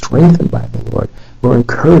 We are strengthened by the Lord. We're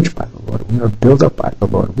encouraged by the Lord. We are built up by the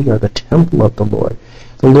Lord. We are the temple of the Lord.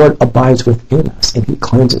 The Lord abides within us, and He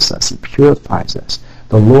cleanses us. He purifies us.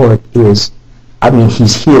 The Lord He's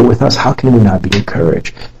here with us. How can we not be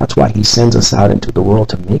encouraged? That's why He sends us out into the world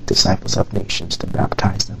to make disciples of nations, to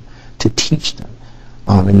baptize them, to teach them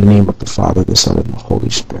in the name of the Father, the Son, and the Holy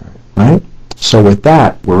Spirit, right? So with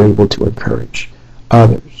that, we're able to encourage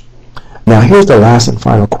others. Now, here's the last and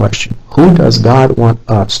final question. Who does God want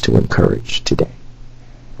us to encourage today?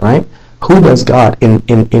 Right? Who does God, in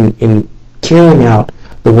carrying out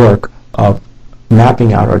the work of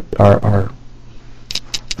mapping out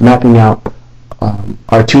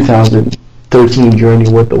our 2013 journey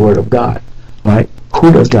with the Word of God, right?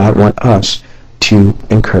 Who does God want us to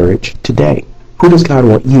encourage today? Who does God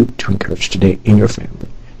want you to encourage today in your family?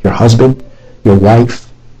 Your husband, your wife,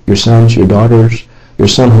 your sons, your daughters, your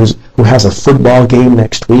son who has a football game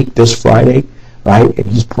next week, this Friday, right? And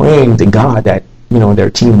he's praying to God that, their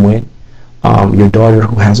team win. Your daughter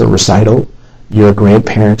who has a recital, your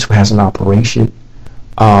grandparents who has an operation,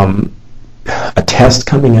 a test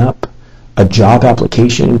coming up, a job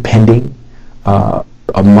application pending, a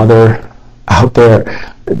mother out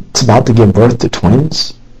there that's about to give birth to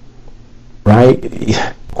twins, right?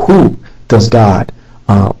 Who does God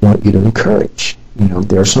want you to encourage?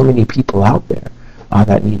 There are so many people out there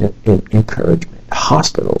that need encouragement.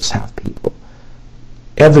 Hospitals have people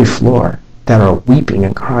every floor that are weeping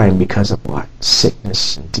and crying because of what?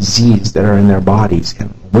 Sickness and disease that are in their bodies. And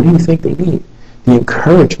what do you think they need? The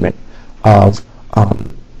encouragement of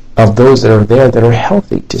those that are there that are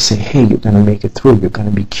healthy to say, hey, you're going to make it through. You're going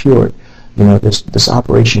to be cured. This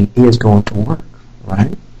operation is going to work,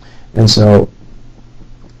 right? And so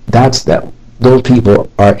those people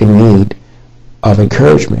are in need of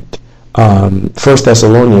encouragement. 1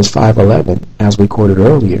 Thessalonians 5:11, as we quoted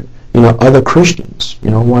earlier, other Christians,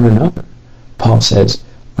 one another. Paul says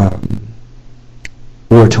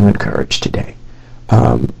we're to encourage today.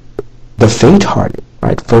 The faint-hearted,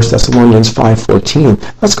 right? 1 Thessalonians 5:14.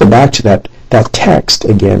 Let's go back to that text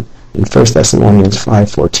again in 1 Thessalonians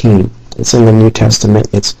 5:14. It's in the New Testament.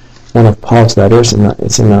 It's one of Paul's letters, and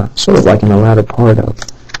it's in a sort of like in the latter part of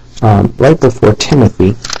right before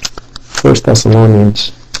Timothy. 1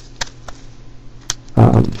 Thessalonians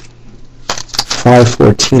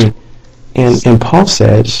 5:14, and Paul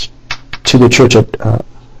says to the church at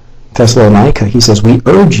Thessalonica, he says, "We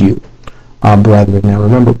urge you, brethren." Now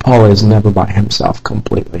remember, Paul is never by himself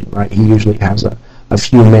completely, right? He usually has a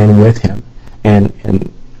few men with him, and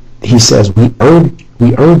he says, "We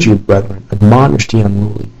urge you, brethren, admonish the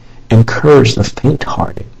unruly, encourage the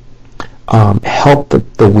faint-hearted, help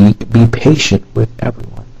the weak, be patient with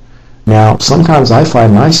everyone." Now, sometimes I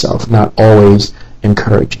find myself not always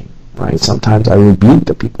encouraging, right? Sometimes I rebuke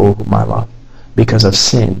the people whom I love because of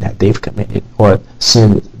sin that they've committed or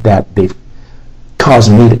sin that they've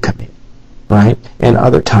caused me to commit, right? And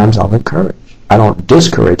other times I'll encourage. I don't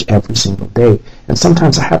discourage every single day, and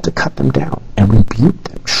sometimes I have to cut them down and rebuke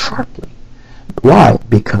them sharply. Why?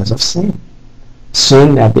 Because of sin.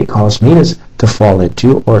 Sin that they cause me to fall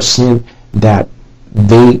into, or sin that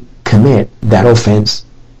they commit that offends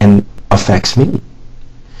and affects me.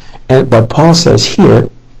 But Paul says here,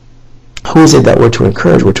 who is it that we're to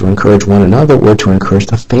encourage? We're to encourage one another. We're to encourage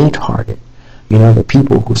the faint-hearted. The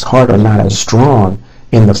people whose heart are not as strong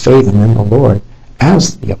in the faith and in the Lord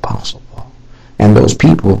as the Apostle Paul. And those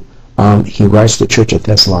people, he writes to the church at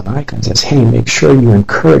Thessalonica and says, hey, make sure you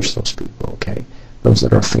encourage those people, okay? Those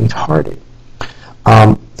that are faint-hearted.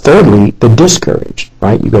 Thirdly, the discouraged,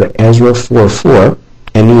 right? You go to Ezra 4:4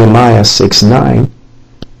 and Nehemiah 6:9.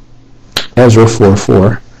 Ezra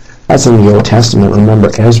 4:4. That's in the Old Testament. Remember,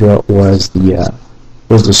 Ezra was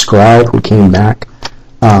the scribe who came back.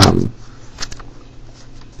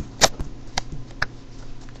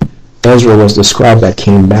 Ezra was the scribe that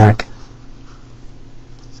came back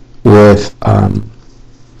with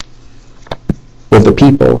the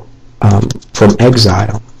people from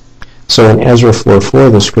exile. So in Ezra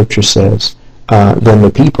 4:4, the scripture says, then the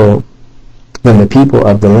people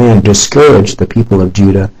of the land discouraged the people of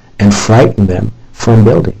Judah and frighten them from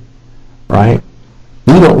building, right?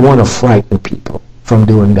 We don't want to frighten people from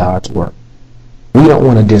doing God's work. We don't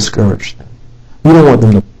want to discourage them. We don't want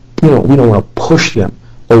them to, we don't want to push them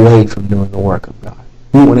away from doing the work of God.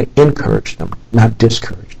 We want to encourage them, not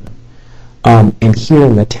discourage them. And here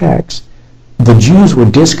in the text, the Jews were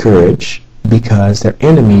discouraged because their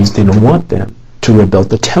enemies didn't want them to rebuild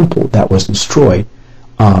the temple that was destroyed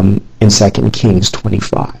in 2 Kings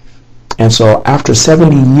 25. And so after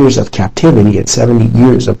 70 years of captivity and 70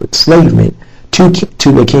 years of enslavement to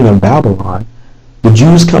the king of Babylon, the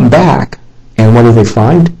Jews come back, and what do they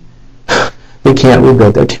find? They can't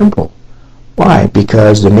rebuild their temple. Why?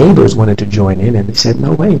 Because the neighbors wanted to join in, and they said,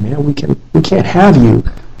 no way, man, we can't have you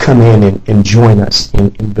come in and join us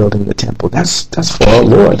in building the temple. That's for our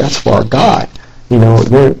Lord. That's for our God.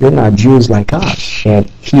 You're not Jews like us. And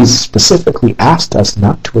he's specifically asked us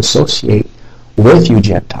not to associate with you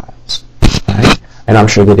Gentiles. Right? And I'm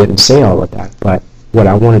sure they didn't say all of that, but what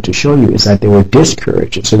I wanted to show you is that they were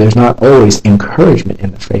discouraged. And so there's not always encouragement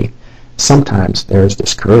in the faith. Sometimes there's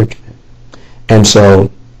discouragement. And so,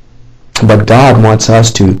 but God wants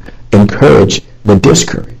us to encourage the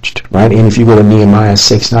discouraged, right? And if you go to Nehemiah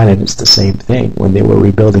 6:9, it's the same thing. When they were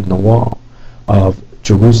rebuilding the wall of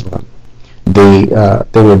Jerusalem, they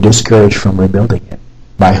were discouraged from rebuilding it.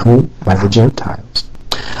 By whom? By the Gentiles.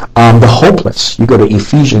 The hopeless. You go to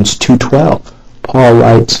Ephesians 2:12. Paul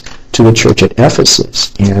writes to the church at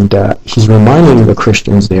Ephesus, and he's reminding the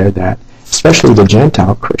Christians there that, especially the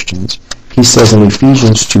Gentile Christians, he says in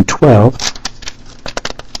Ephesians 2:12,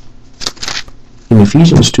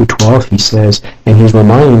 he says, and he's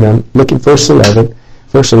reminding them, look at verse 11.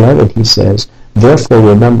 Verse 11, he says, therefore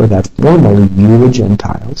remember that formerly you were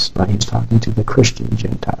Gentiles. Right? He's talking to the Christian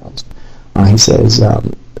Gentiles. He says,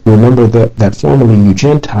 remember that formerly you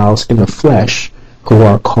Gentiles in the flesh, who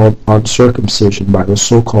are called uncircumcision by the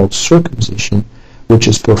so-called circumcision, which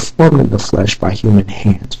is performed in the flesh by human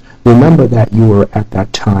hands. Remember that you were at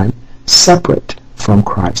that time separate from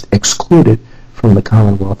Christ, excluded from the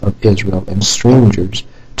commonwealth of Israel, and strangers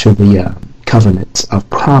to the covenants of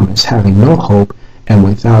promise, having no hope and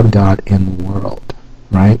without God in the world.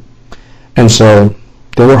 Right? And so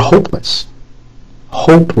they were hopeless.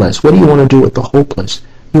 Hopeless. What do you want to do with the hopeless?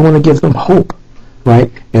 You want to give them hope.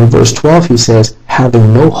 Right? In verse 12 he says,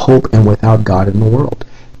 having no hope and without God in the world.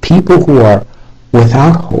 People who are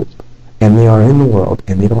without hope and they are in the world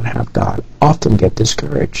and they don't have God often get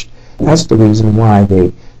discouraged. That's the reason why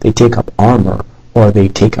they take up armor, or they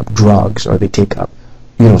take up drugs, or they take up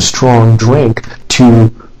strong drink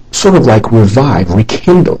to sort of like revive,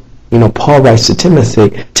 rekindle. Paul writes to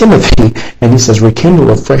Timothy, and he says, rekindle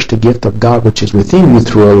afresh the gift of God which is within you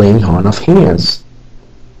through a laying on of hands.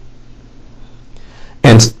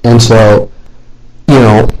 And so,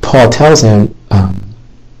 Paul tells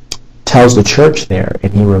the church there,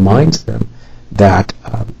 and he reminds them that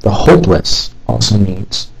the hopeless also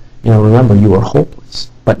means, remember you were hopeless,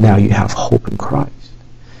 but now you have hope in Christ.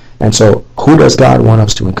 And so, who does God want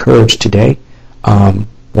us to encourage today? One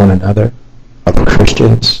another, other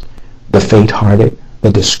Christians, the faint-hearted,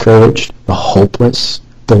 the discouraged, the hopeless,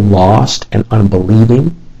 the lost and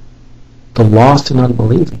unbelieving. The lost and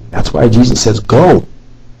unbelieving. That's why Jesus says, go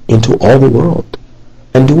into all the world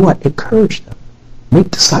and do what? Encourage them.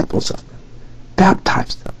 Make disciples of them.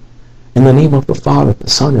 Baptize them. In the name of the Father, the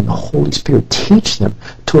Son, and the Holy Spirit, teach them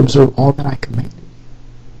to observe all that I commanded.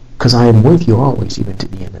 Because I am with you always, even to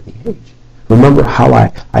the end of the age. Remember how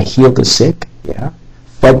I healed the sick? Yeah.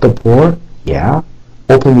 Fed the poor? Yeah.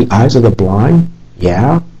 Opened the eyes of the blind?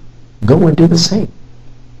 Yeah. Go and do the same.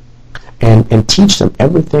 And teach them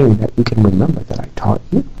everything that you can remember that I taught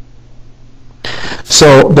you.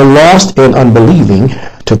 So the lost and unbelieving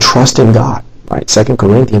to trust in God. Right? 2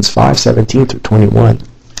 Corinthians 5:17 through 21.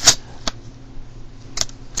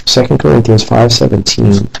 2 Corinthians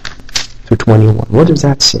 5:17 through 21. What does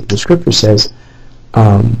that say? The scripture says,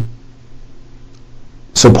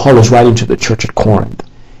 so Paul is writing to the church at Corinth,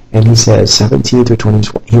 and he says, 17 through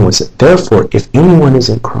 21, he says, therefore, if anyone is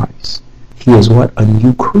in Christ, he is what? A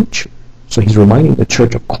new creature. So he's reminding the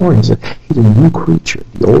church of Corinth that he's a new creature.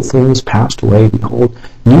 The old things passed away. Behold,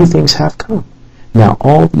 new things have come. Now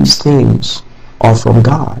all these things are from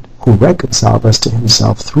God, who reconciled us to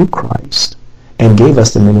himself through Christ and gave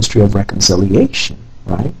us the ministry of reconciliation.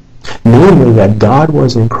 Right? Namely, that God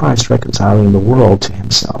was in Christ reconciling the world to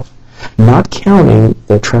himself, not counting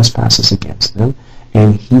their trespasses against them,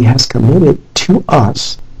 and he has committed to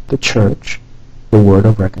us, the church, the word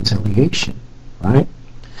of reconciliation. Right?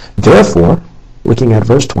 Therefore, looking at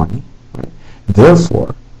verse 20, right,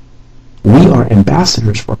 therefore, we are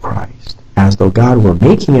ambassadors for Christ, as though God were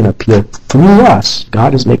making an appeal through us.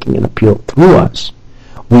 God is making an appeal through us.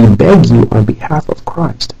 We beg you on behalf of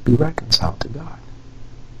Christ, be reconciled to God.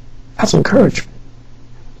 That's encouragement.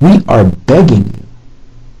 We are begging you,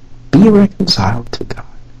 be reconciled to God.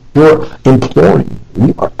 We're imploring you.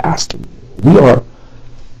 We are asking you. We are,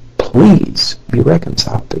 please be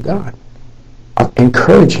reconciled to God. I'm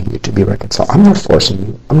encouraging you to be reconciled. I'm not forcing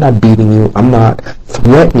you. I'm not beating you. I'm not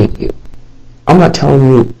threatening you. I'm not telling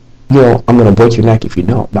you, I'm going to break your neck if you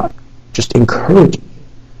don't. I'm not just encouraging you.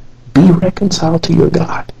 Be reconciled to your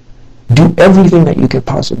God. Do everything that you can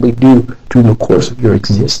possibly do during the course of your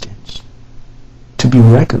existence to be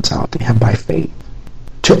reconciled to Him by faith,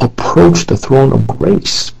 to approach the throne of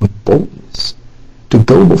grace with boldness, to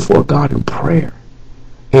go before God in prayer.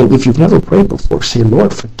 And if you've never prayed before, say,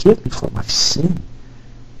 Lord, forgive me for my sin,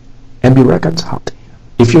 and be reconciled to Him.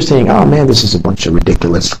 If you're saying, oh man, this is a bunch of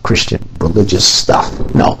ridiculous Christian religious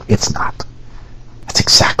stuff, no, it's not. That's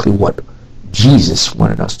exactly what Jesus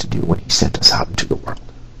wanted us to do when He sent us out into the world.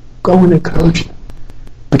 Go and encourage them.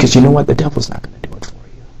 Because you know what? The devil's not going to do it for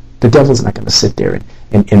you. The devil's not going to sit there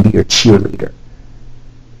and be your cheerleader.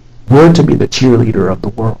 We're to be the cheerleader of the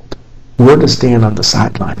world. We're to stand on the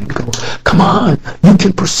sideline and go, come on, you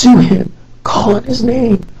can pursue Him. Call on His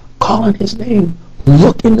name. Call on His name.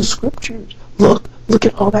 Look in the Scriptures. Look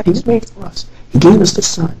at all that He's made for us. He gave us the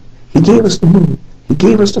sun. He gave us the moon. He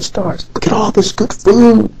gave us the stars. Look at all this good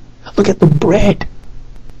food. Look at the bread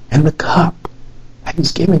and the cup that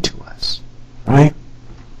He's given to us. Right?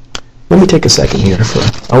 Let me take a second here.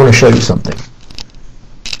 I want to show you something.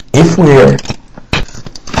 If we're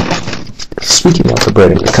speaking of the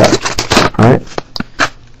bread and the cup, right?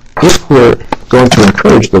 If we're going to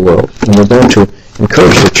encourage the world and we're going to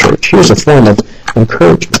encourage the church, here's a form of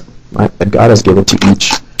encouragement, right, that God has given to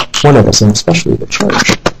each one of us, and especially the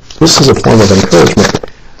church. This is a form of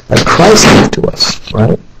encouragement that Christ gave to us,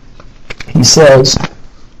 right? He says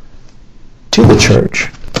to the church,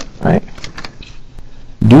 right,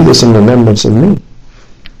 do this in remembrance of me.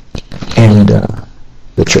 And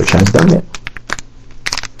the church has done it.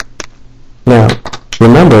 Now,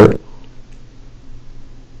 remember,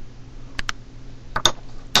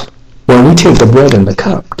 when we take the bread and the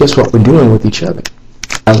cup, guess what we're doing with each other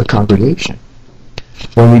as a congregation?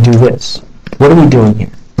 When we do this, what are we doing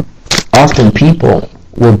here? Often people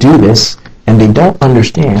will do this and they don't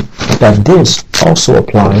understand that this also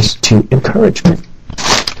applies to encouragement.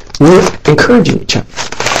 We're encouraging each other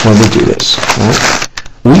when we do this. Right?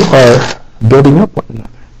 We are building up one another.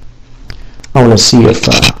 I want to see if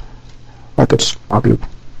I'll be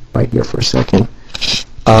right here for a second.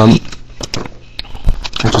 I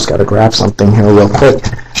just got to grab something here real quick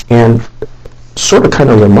and sort of kind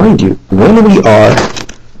of remind you, when we are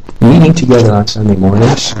meeting together on Sunday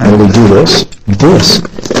mornings and we do this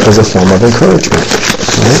is a form of encouragement.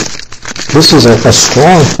 Right? This is a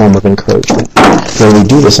strong form of encouragement when we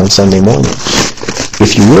do this on Sunday mornings.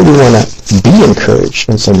 If you really want to be encouraged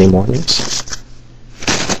on Sunday mornings,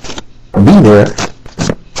 be there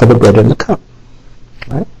for the bread and the cup.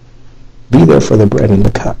 Right? Be there for the bread and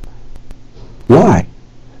the cup. Why?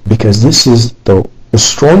 Because this is the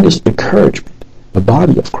strongest encouragement, the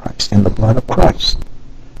body of Christ and the blood of Christ.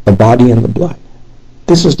 The body and the blood.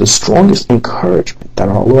 This is the strongest encouragement that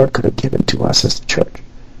our Lord could have given to us as the church.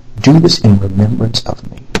 Do this in remembrance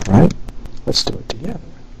of me. Right? Let's do it together.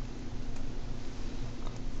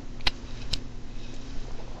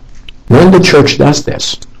 When the church does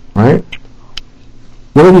this, right?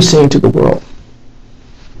 What are we saying to the world?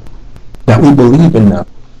 That we believe in the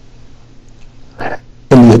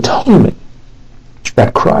atonement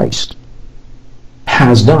that Christ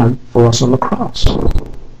has done for us on the cross.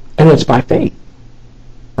 And it's by faith.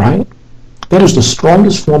 Right? That is the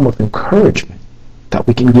strongest form of encouragement that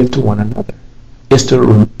we can give to one another. Is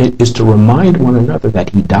to remind one another that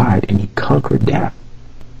He died and He conquered death.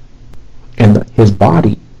 And that His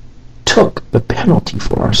body took the penalty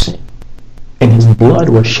for our sin. And His blood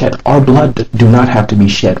was shed. Our blood do not have to be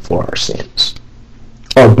shed for our sins.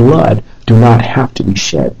 Our blood do not have to be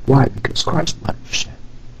shed. Why? Because Christ's blood was shed.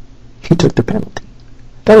 He took the penalty.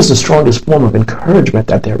 That is the strongest form of encouragement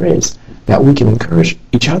that there is, that we can encourage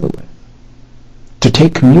each other with. To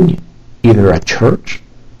take communion, either at church,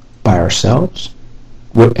 by ourselves,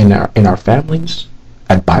 in our families,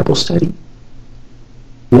 at Bible study.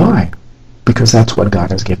 Why? Because that's what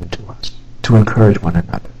God has given to us, to encourage one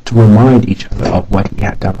another, to remind each other of what He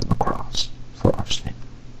had done on the cross for our sin.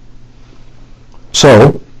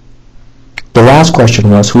 So, the last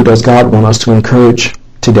question was, who does God want us to encourage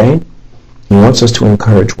today? He wants us to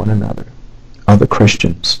encourage one another, other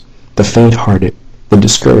Christians, the faint-hearted, the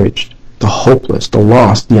discouraged, the hopeless, the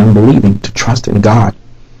lost, the unbelieving to trust in God,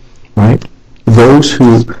 right? Those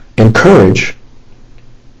who encourage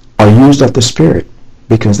are used of the Spirit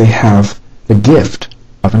because they have the gift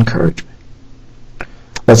of encouragement.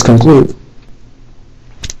 Let's conclude.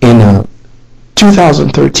 In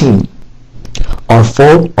 2013, our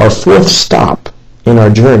fourth stop in our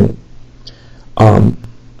journey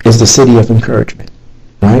is the city of encouragement,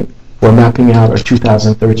 right? We're mapping out our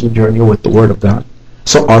 2013 journey with the Word of God.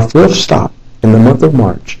 So our fourth stop in the month of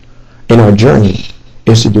March in our journey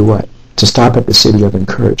is to do what? To stop at the city of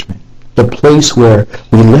encouragement, the place where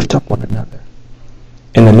we lift up one another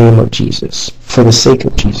in the name of Jesus, for the sake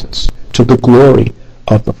of Jesus, to the glory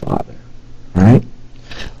of the Father, right?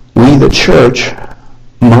 We, the church,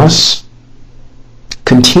 must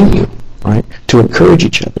continue, right, to encourage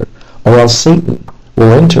each other, or else Satan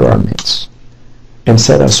will enter our midst and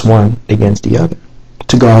set us one against the other,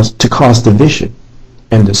 to cause division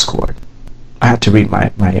and discord. I had to read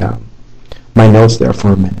my notes there for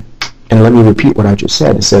a minute, and let me repeat what I just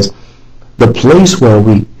said. It says, the place where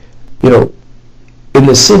we, in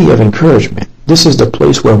the city of encouragement, this is the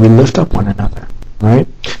place where we lift up one another, right?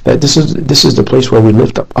 That this is the place where we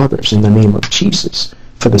lift up others in the name of Jesus,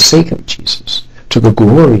 for the sake of Jesus, to the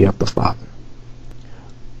glory of the Father.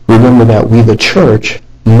 Remember that we, the church,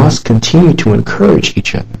 must continue to encourage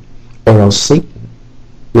each other, or else Satan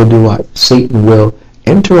will do what? Satan will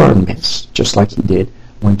enter our midst, just like he did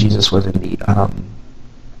when Jesus was in the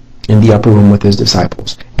upper room with his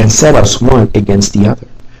disciples, and set us one against the other,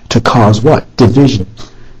 to cause what? Division,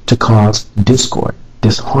 to cause discord,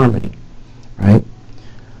 disharmony, right?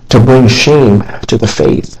 To bring shame to the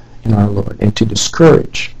faith in our Lord, and to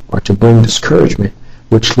discourage, or to bring discouragement,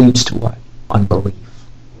 which leads to what? Unbelief,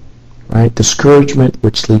 right? Discouragement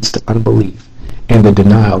which leads to unbelief and the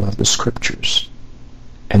denial of the Scriptures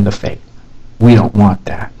and the faith. We don't want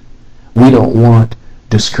that. We don't want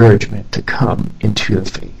discouragement to come into the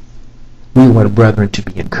faith. We want brethren to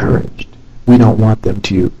be encouraged. We don't want them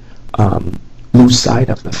to lose sight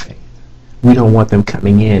of the faith. We don't want them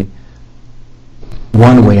coming in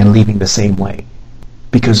one way and leaving the same way,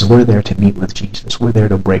 because we're there to meet with Jesus. We're there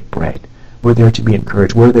to break bread. We're there to be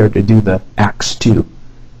encouraged. We're there to do the Acts 2,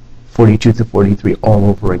 42 to 43 all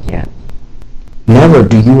over again. Never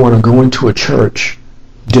do you want to go into a church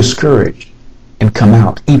discouraged and come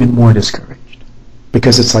out even more discouraged.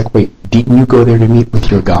 Because it's like, wait, didn't you go there to meet with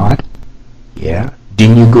your God? Yeah.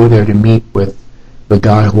 Didn't you go there to meet with the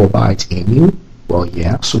God who abides in you? Well,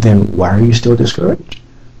 yeah. So then why are you still discouraged?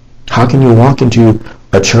 How can you walk into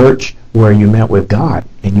a church where you met with God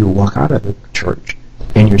and you walk out of the church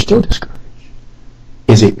and you're still discouraged?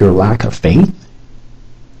 Is it your lack of faith?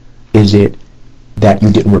 Is it that you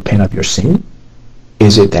didn't repent of your sin?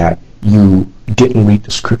 Is it that you didn't read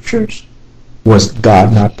the Scriptures? Was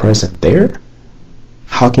God not present there?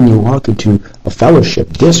 How can you walk into a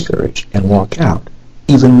fellowship discouraged and walk out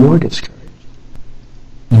even more discouraged?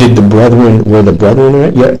 Were the brethren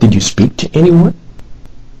there yet? Did you speak to anyone?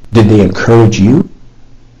 Did they encourage you?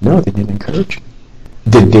 No, they didn't encourage me.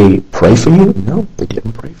 Did they pray for you? No, they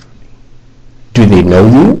didn't pray for me. Do they know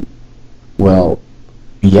you? Well,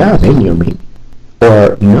 yeah, they knew me.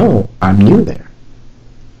 Or, no, I'm new there.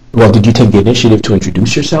 Well, did you take the initiative to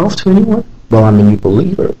introduce yourself to anyone? Well, I'm a new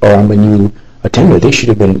believer, or I'm a new attender. They should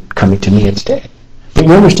have been coming to me instead. But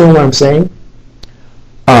you understand what I'm saying?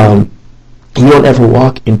 You don't ever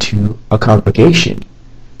walk into a congregation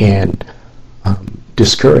and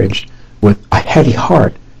discouraged with a heavy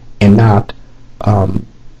heart and not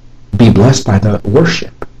be blessed by the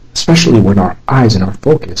worship, especially when our eyes and our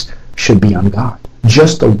focus should be on God.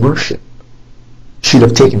 Just the worship should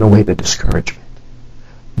have taken away the discouragement.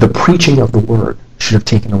 The preaching of the Word should have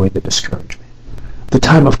taken away the discouragement. The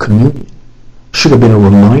time of communion should have been a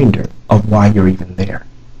reminder of why you're even there.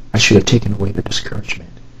 I should have taken away the discouragement.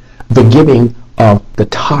 The giving of the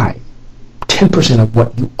tithe, 10% of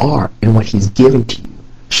what you are and what He's giving to you,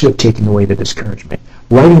 should have taken away the discouragement.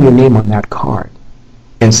 Writing your name on that card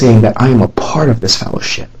and saying that I am a part of this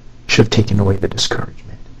fellowship should have taken away the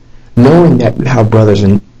discouragement. Knowing that you have brothers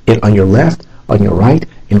on your left, on your right,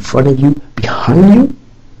 in front of you, behind you,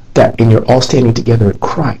 and you're all standing together in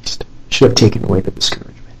Christ, should have taken away the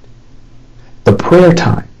discouragement. The prayer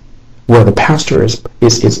time where the pastor is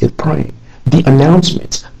praying, the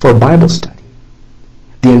announcements for Bible study,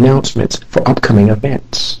 the announcements for upcoming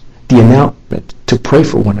events, the announcement to pray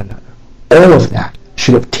for one another, all of that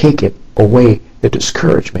should have taken away the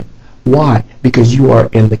discouragement. Why? Because you are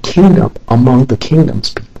in the kingdom among the kingdom's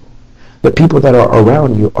people. The people that are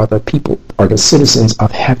around you are the citizens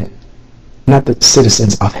of heaven, not the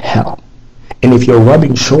citizens of hell. And if you're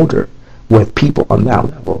rubbing shoulder with people on that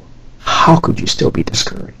level, how could you still be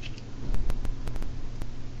discouraged?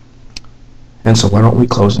 And so why don't we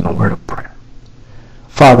close in a word of prayer?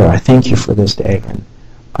 Father, I thank you for this day, and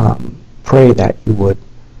pray that you would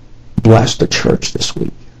bless the church this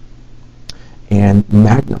week and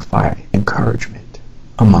magnify encouragement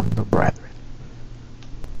among the brethren.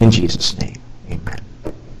 In Jesus' name, amen.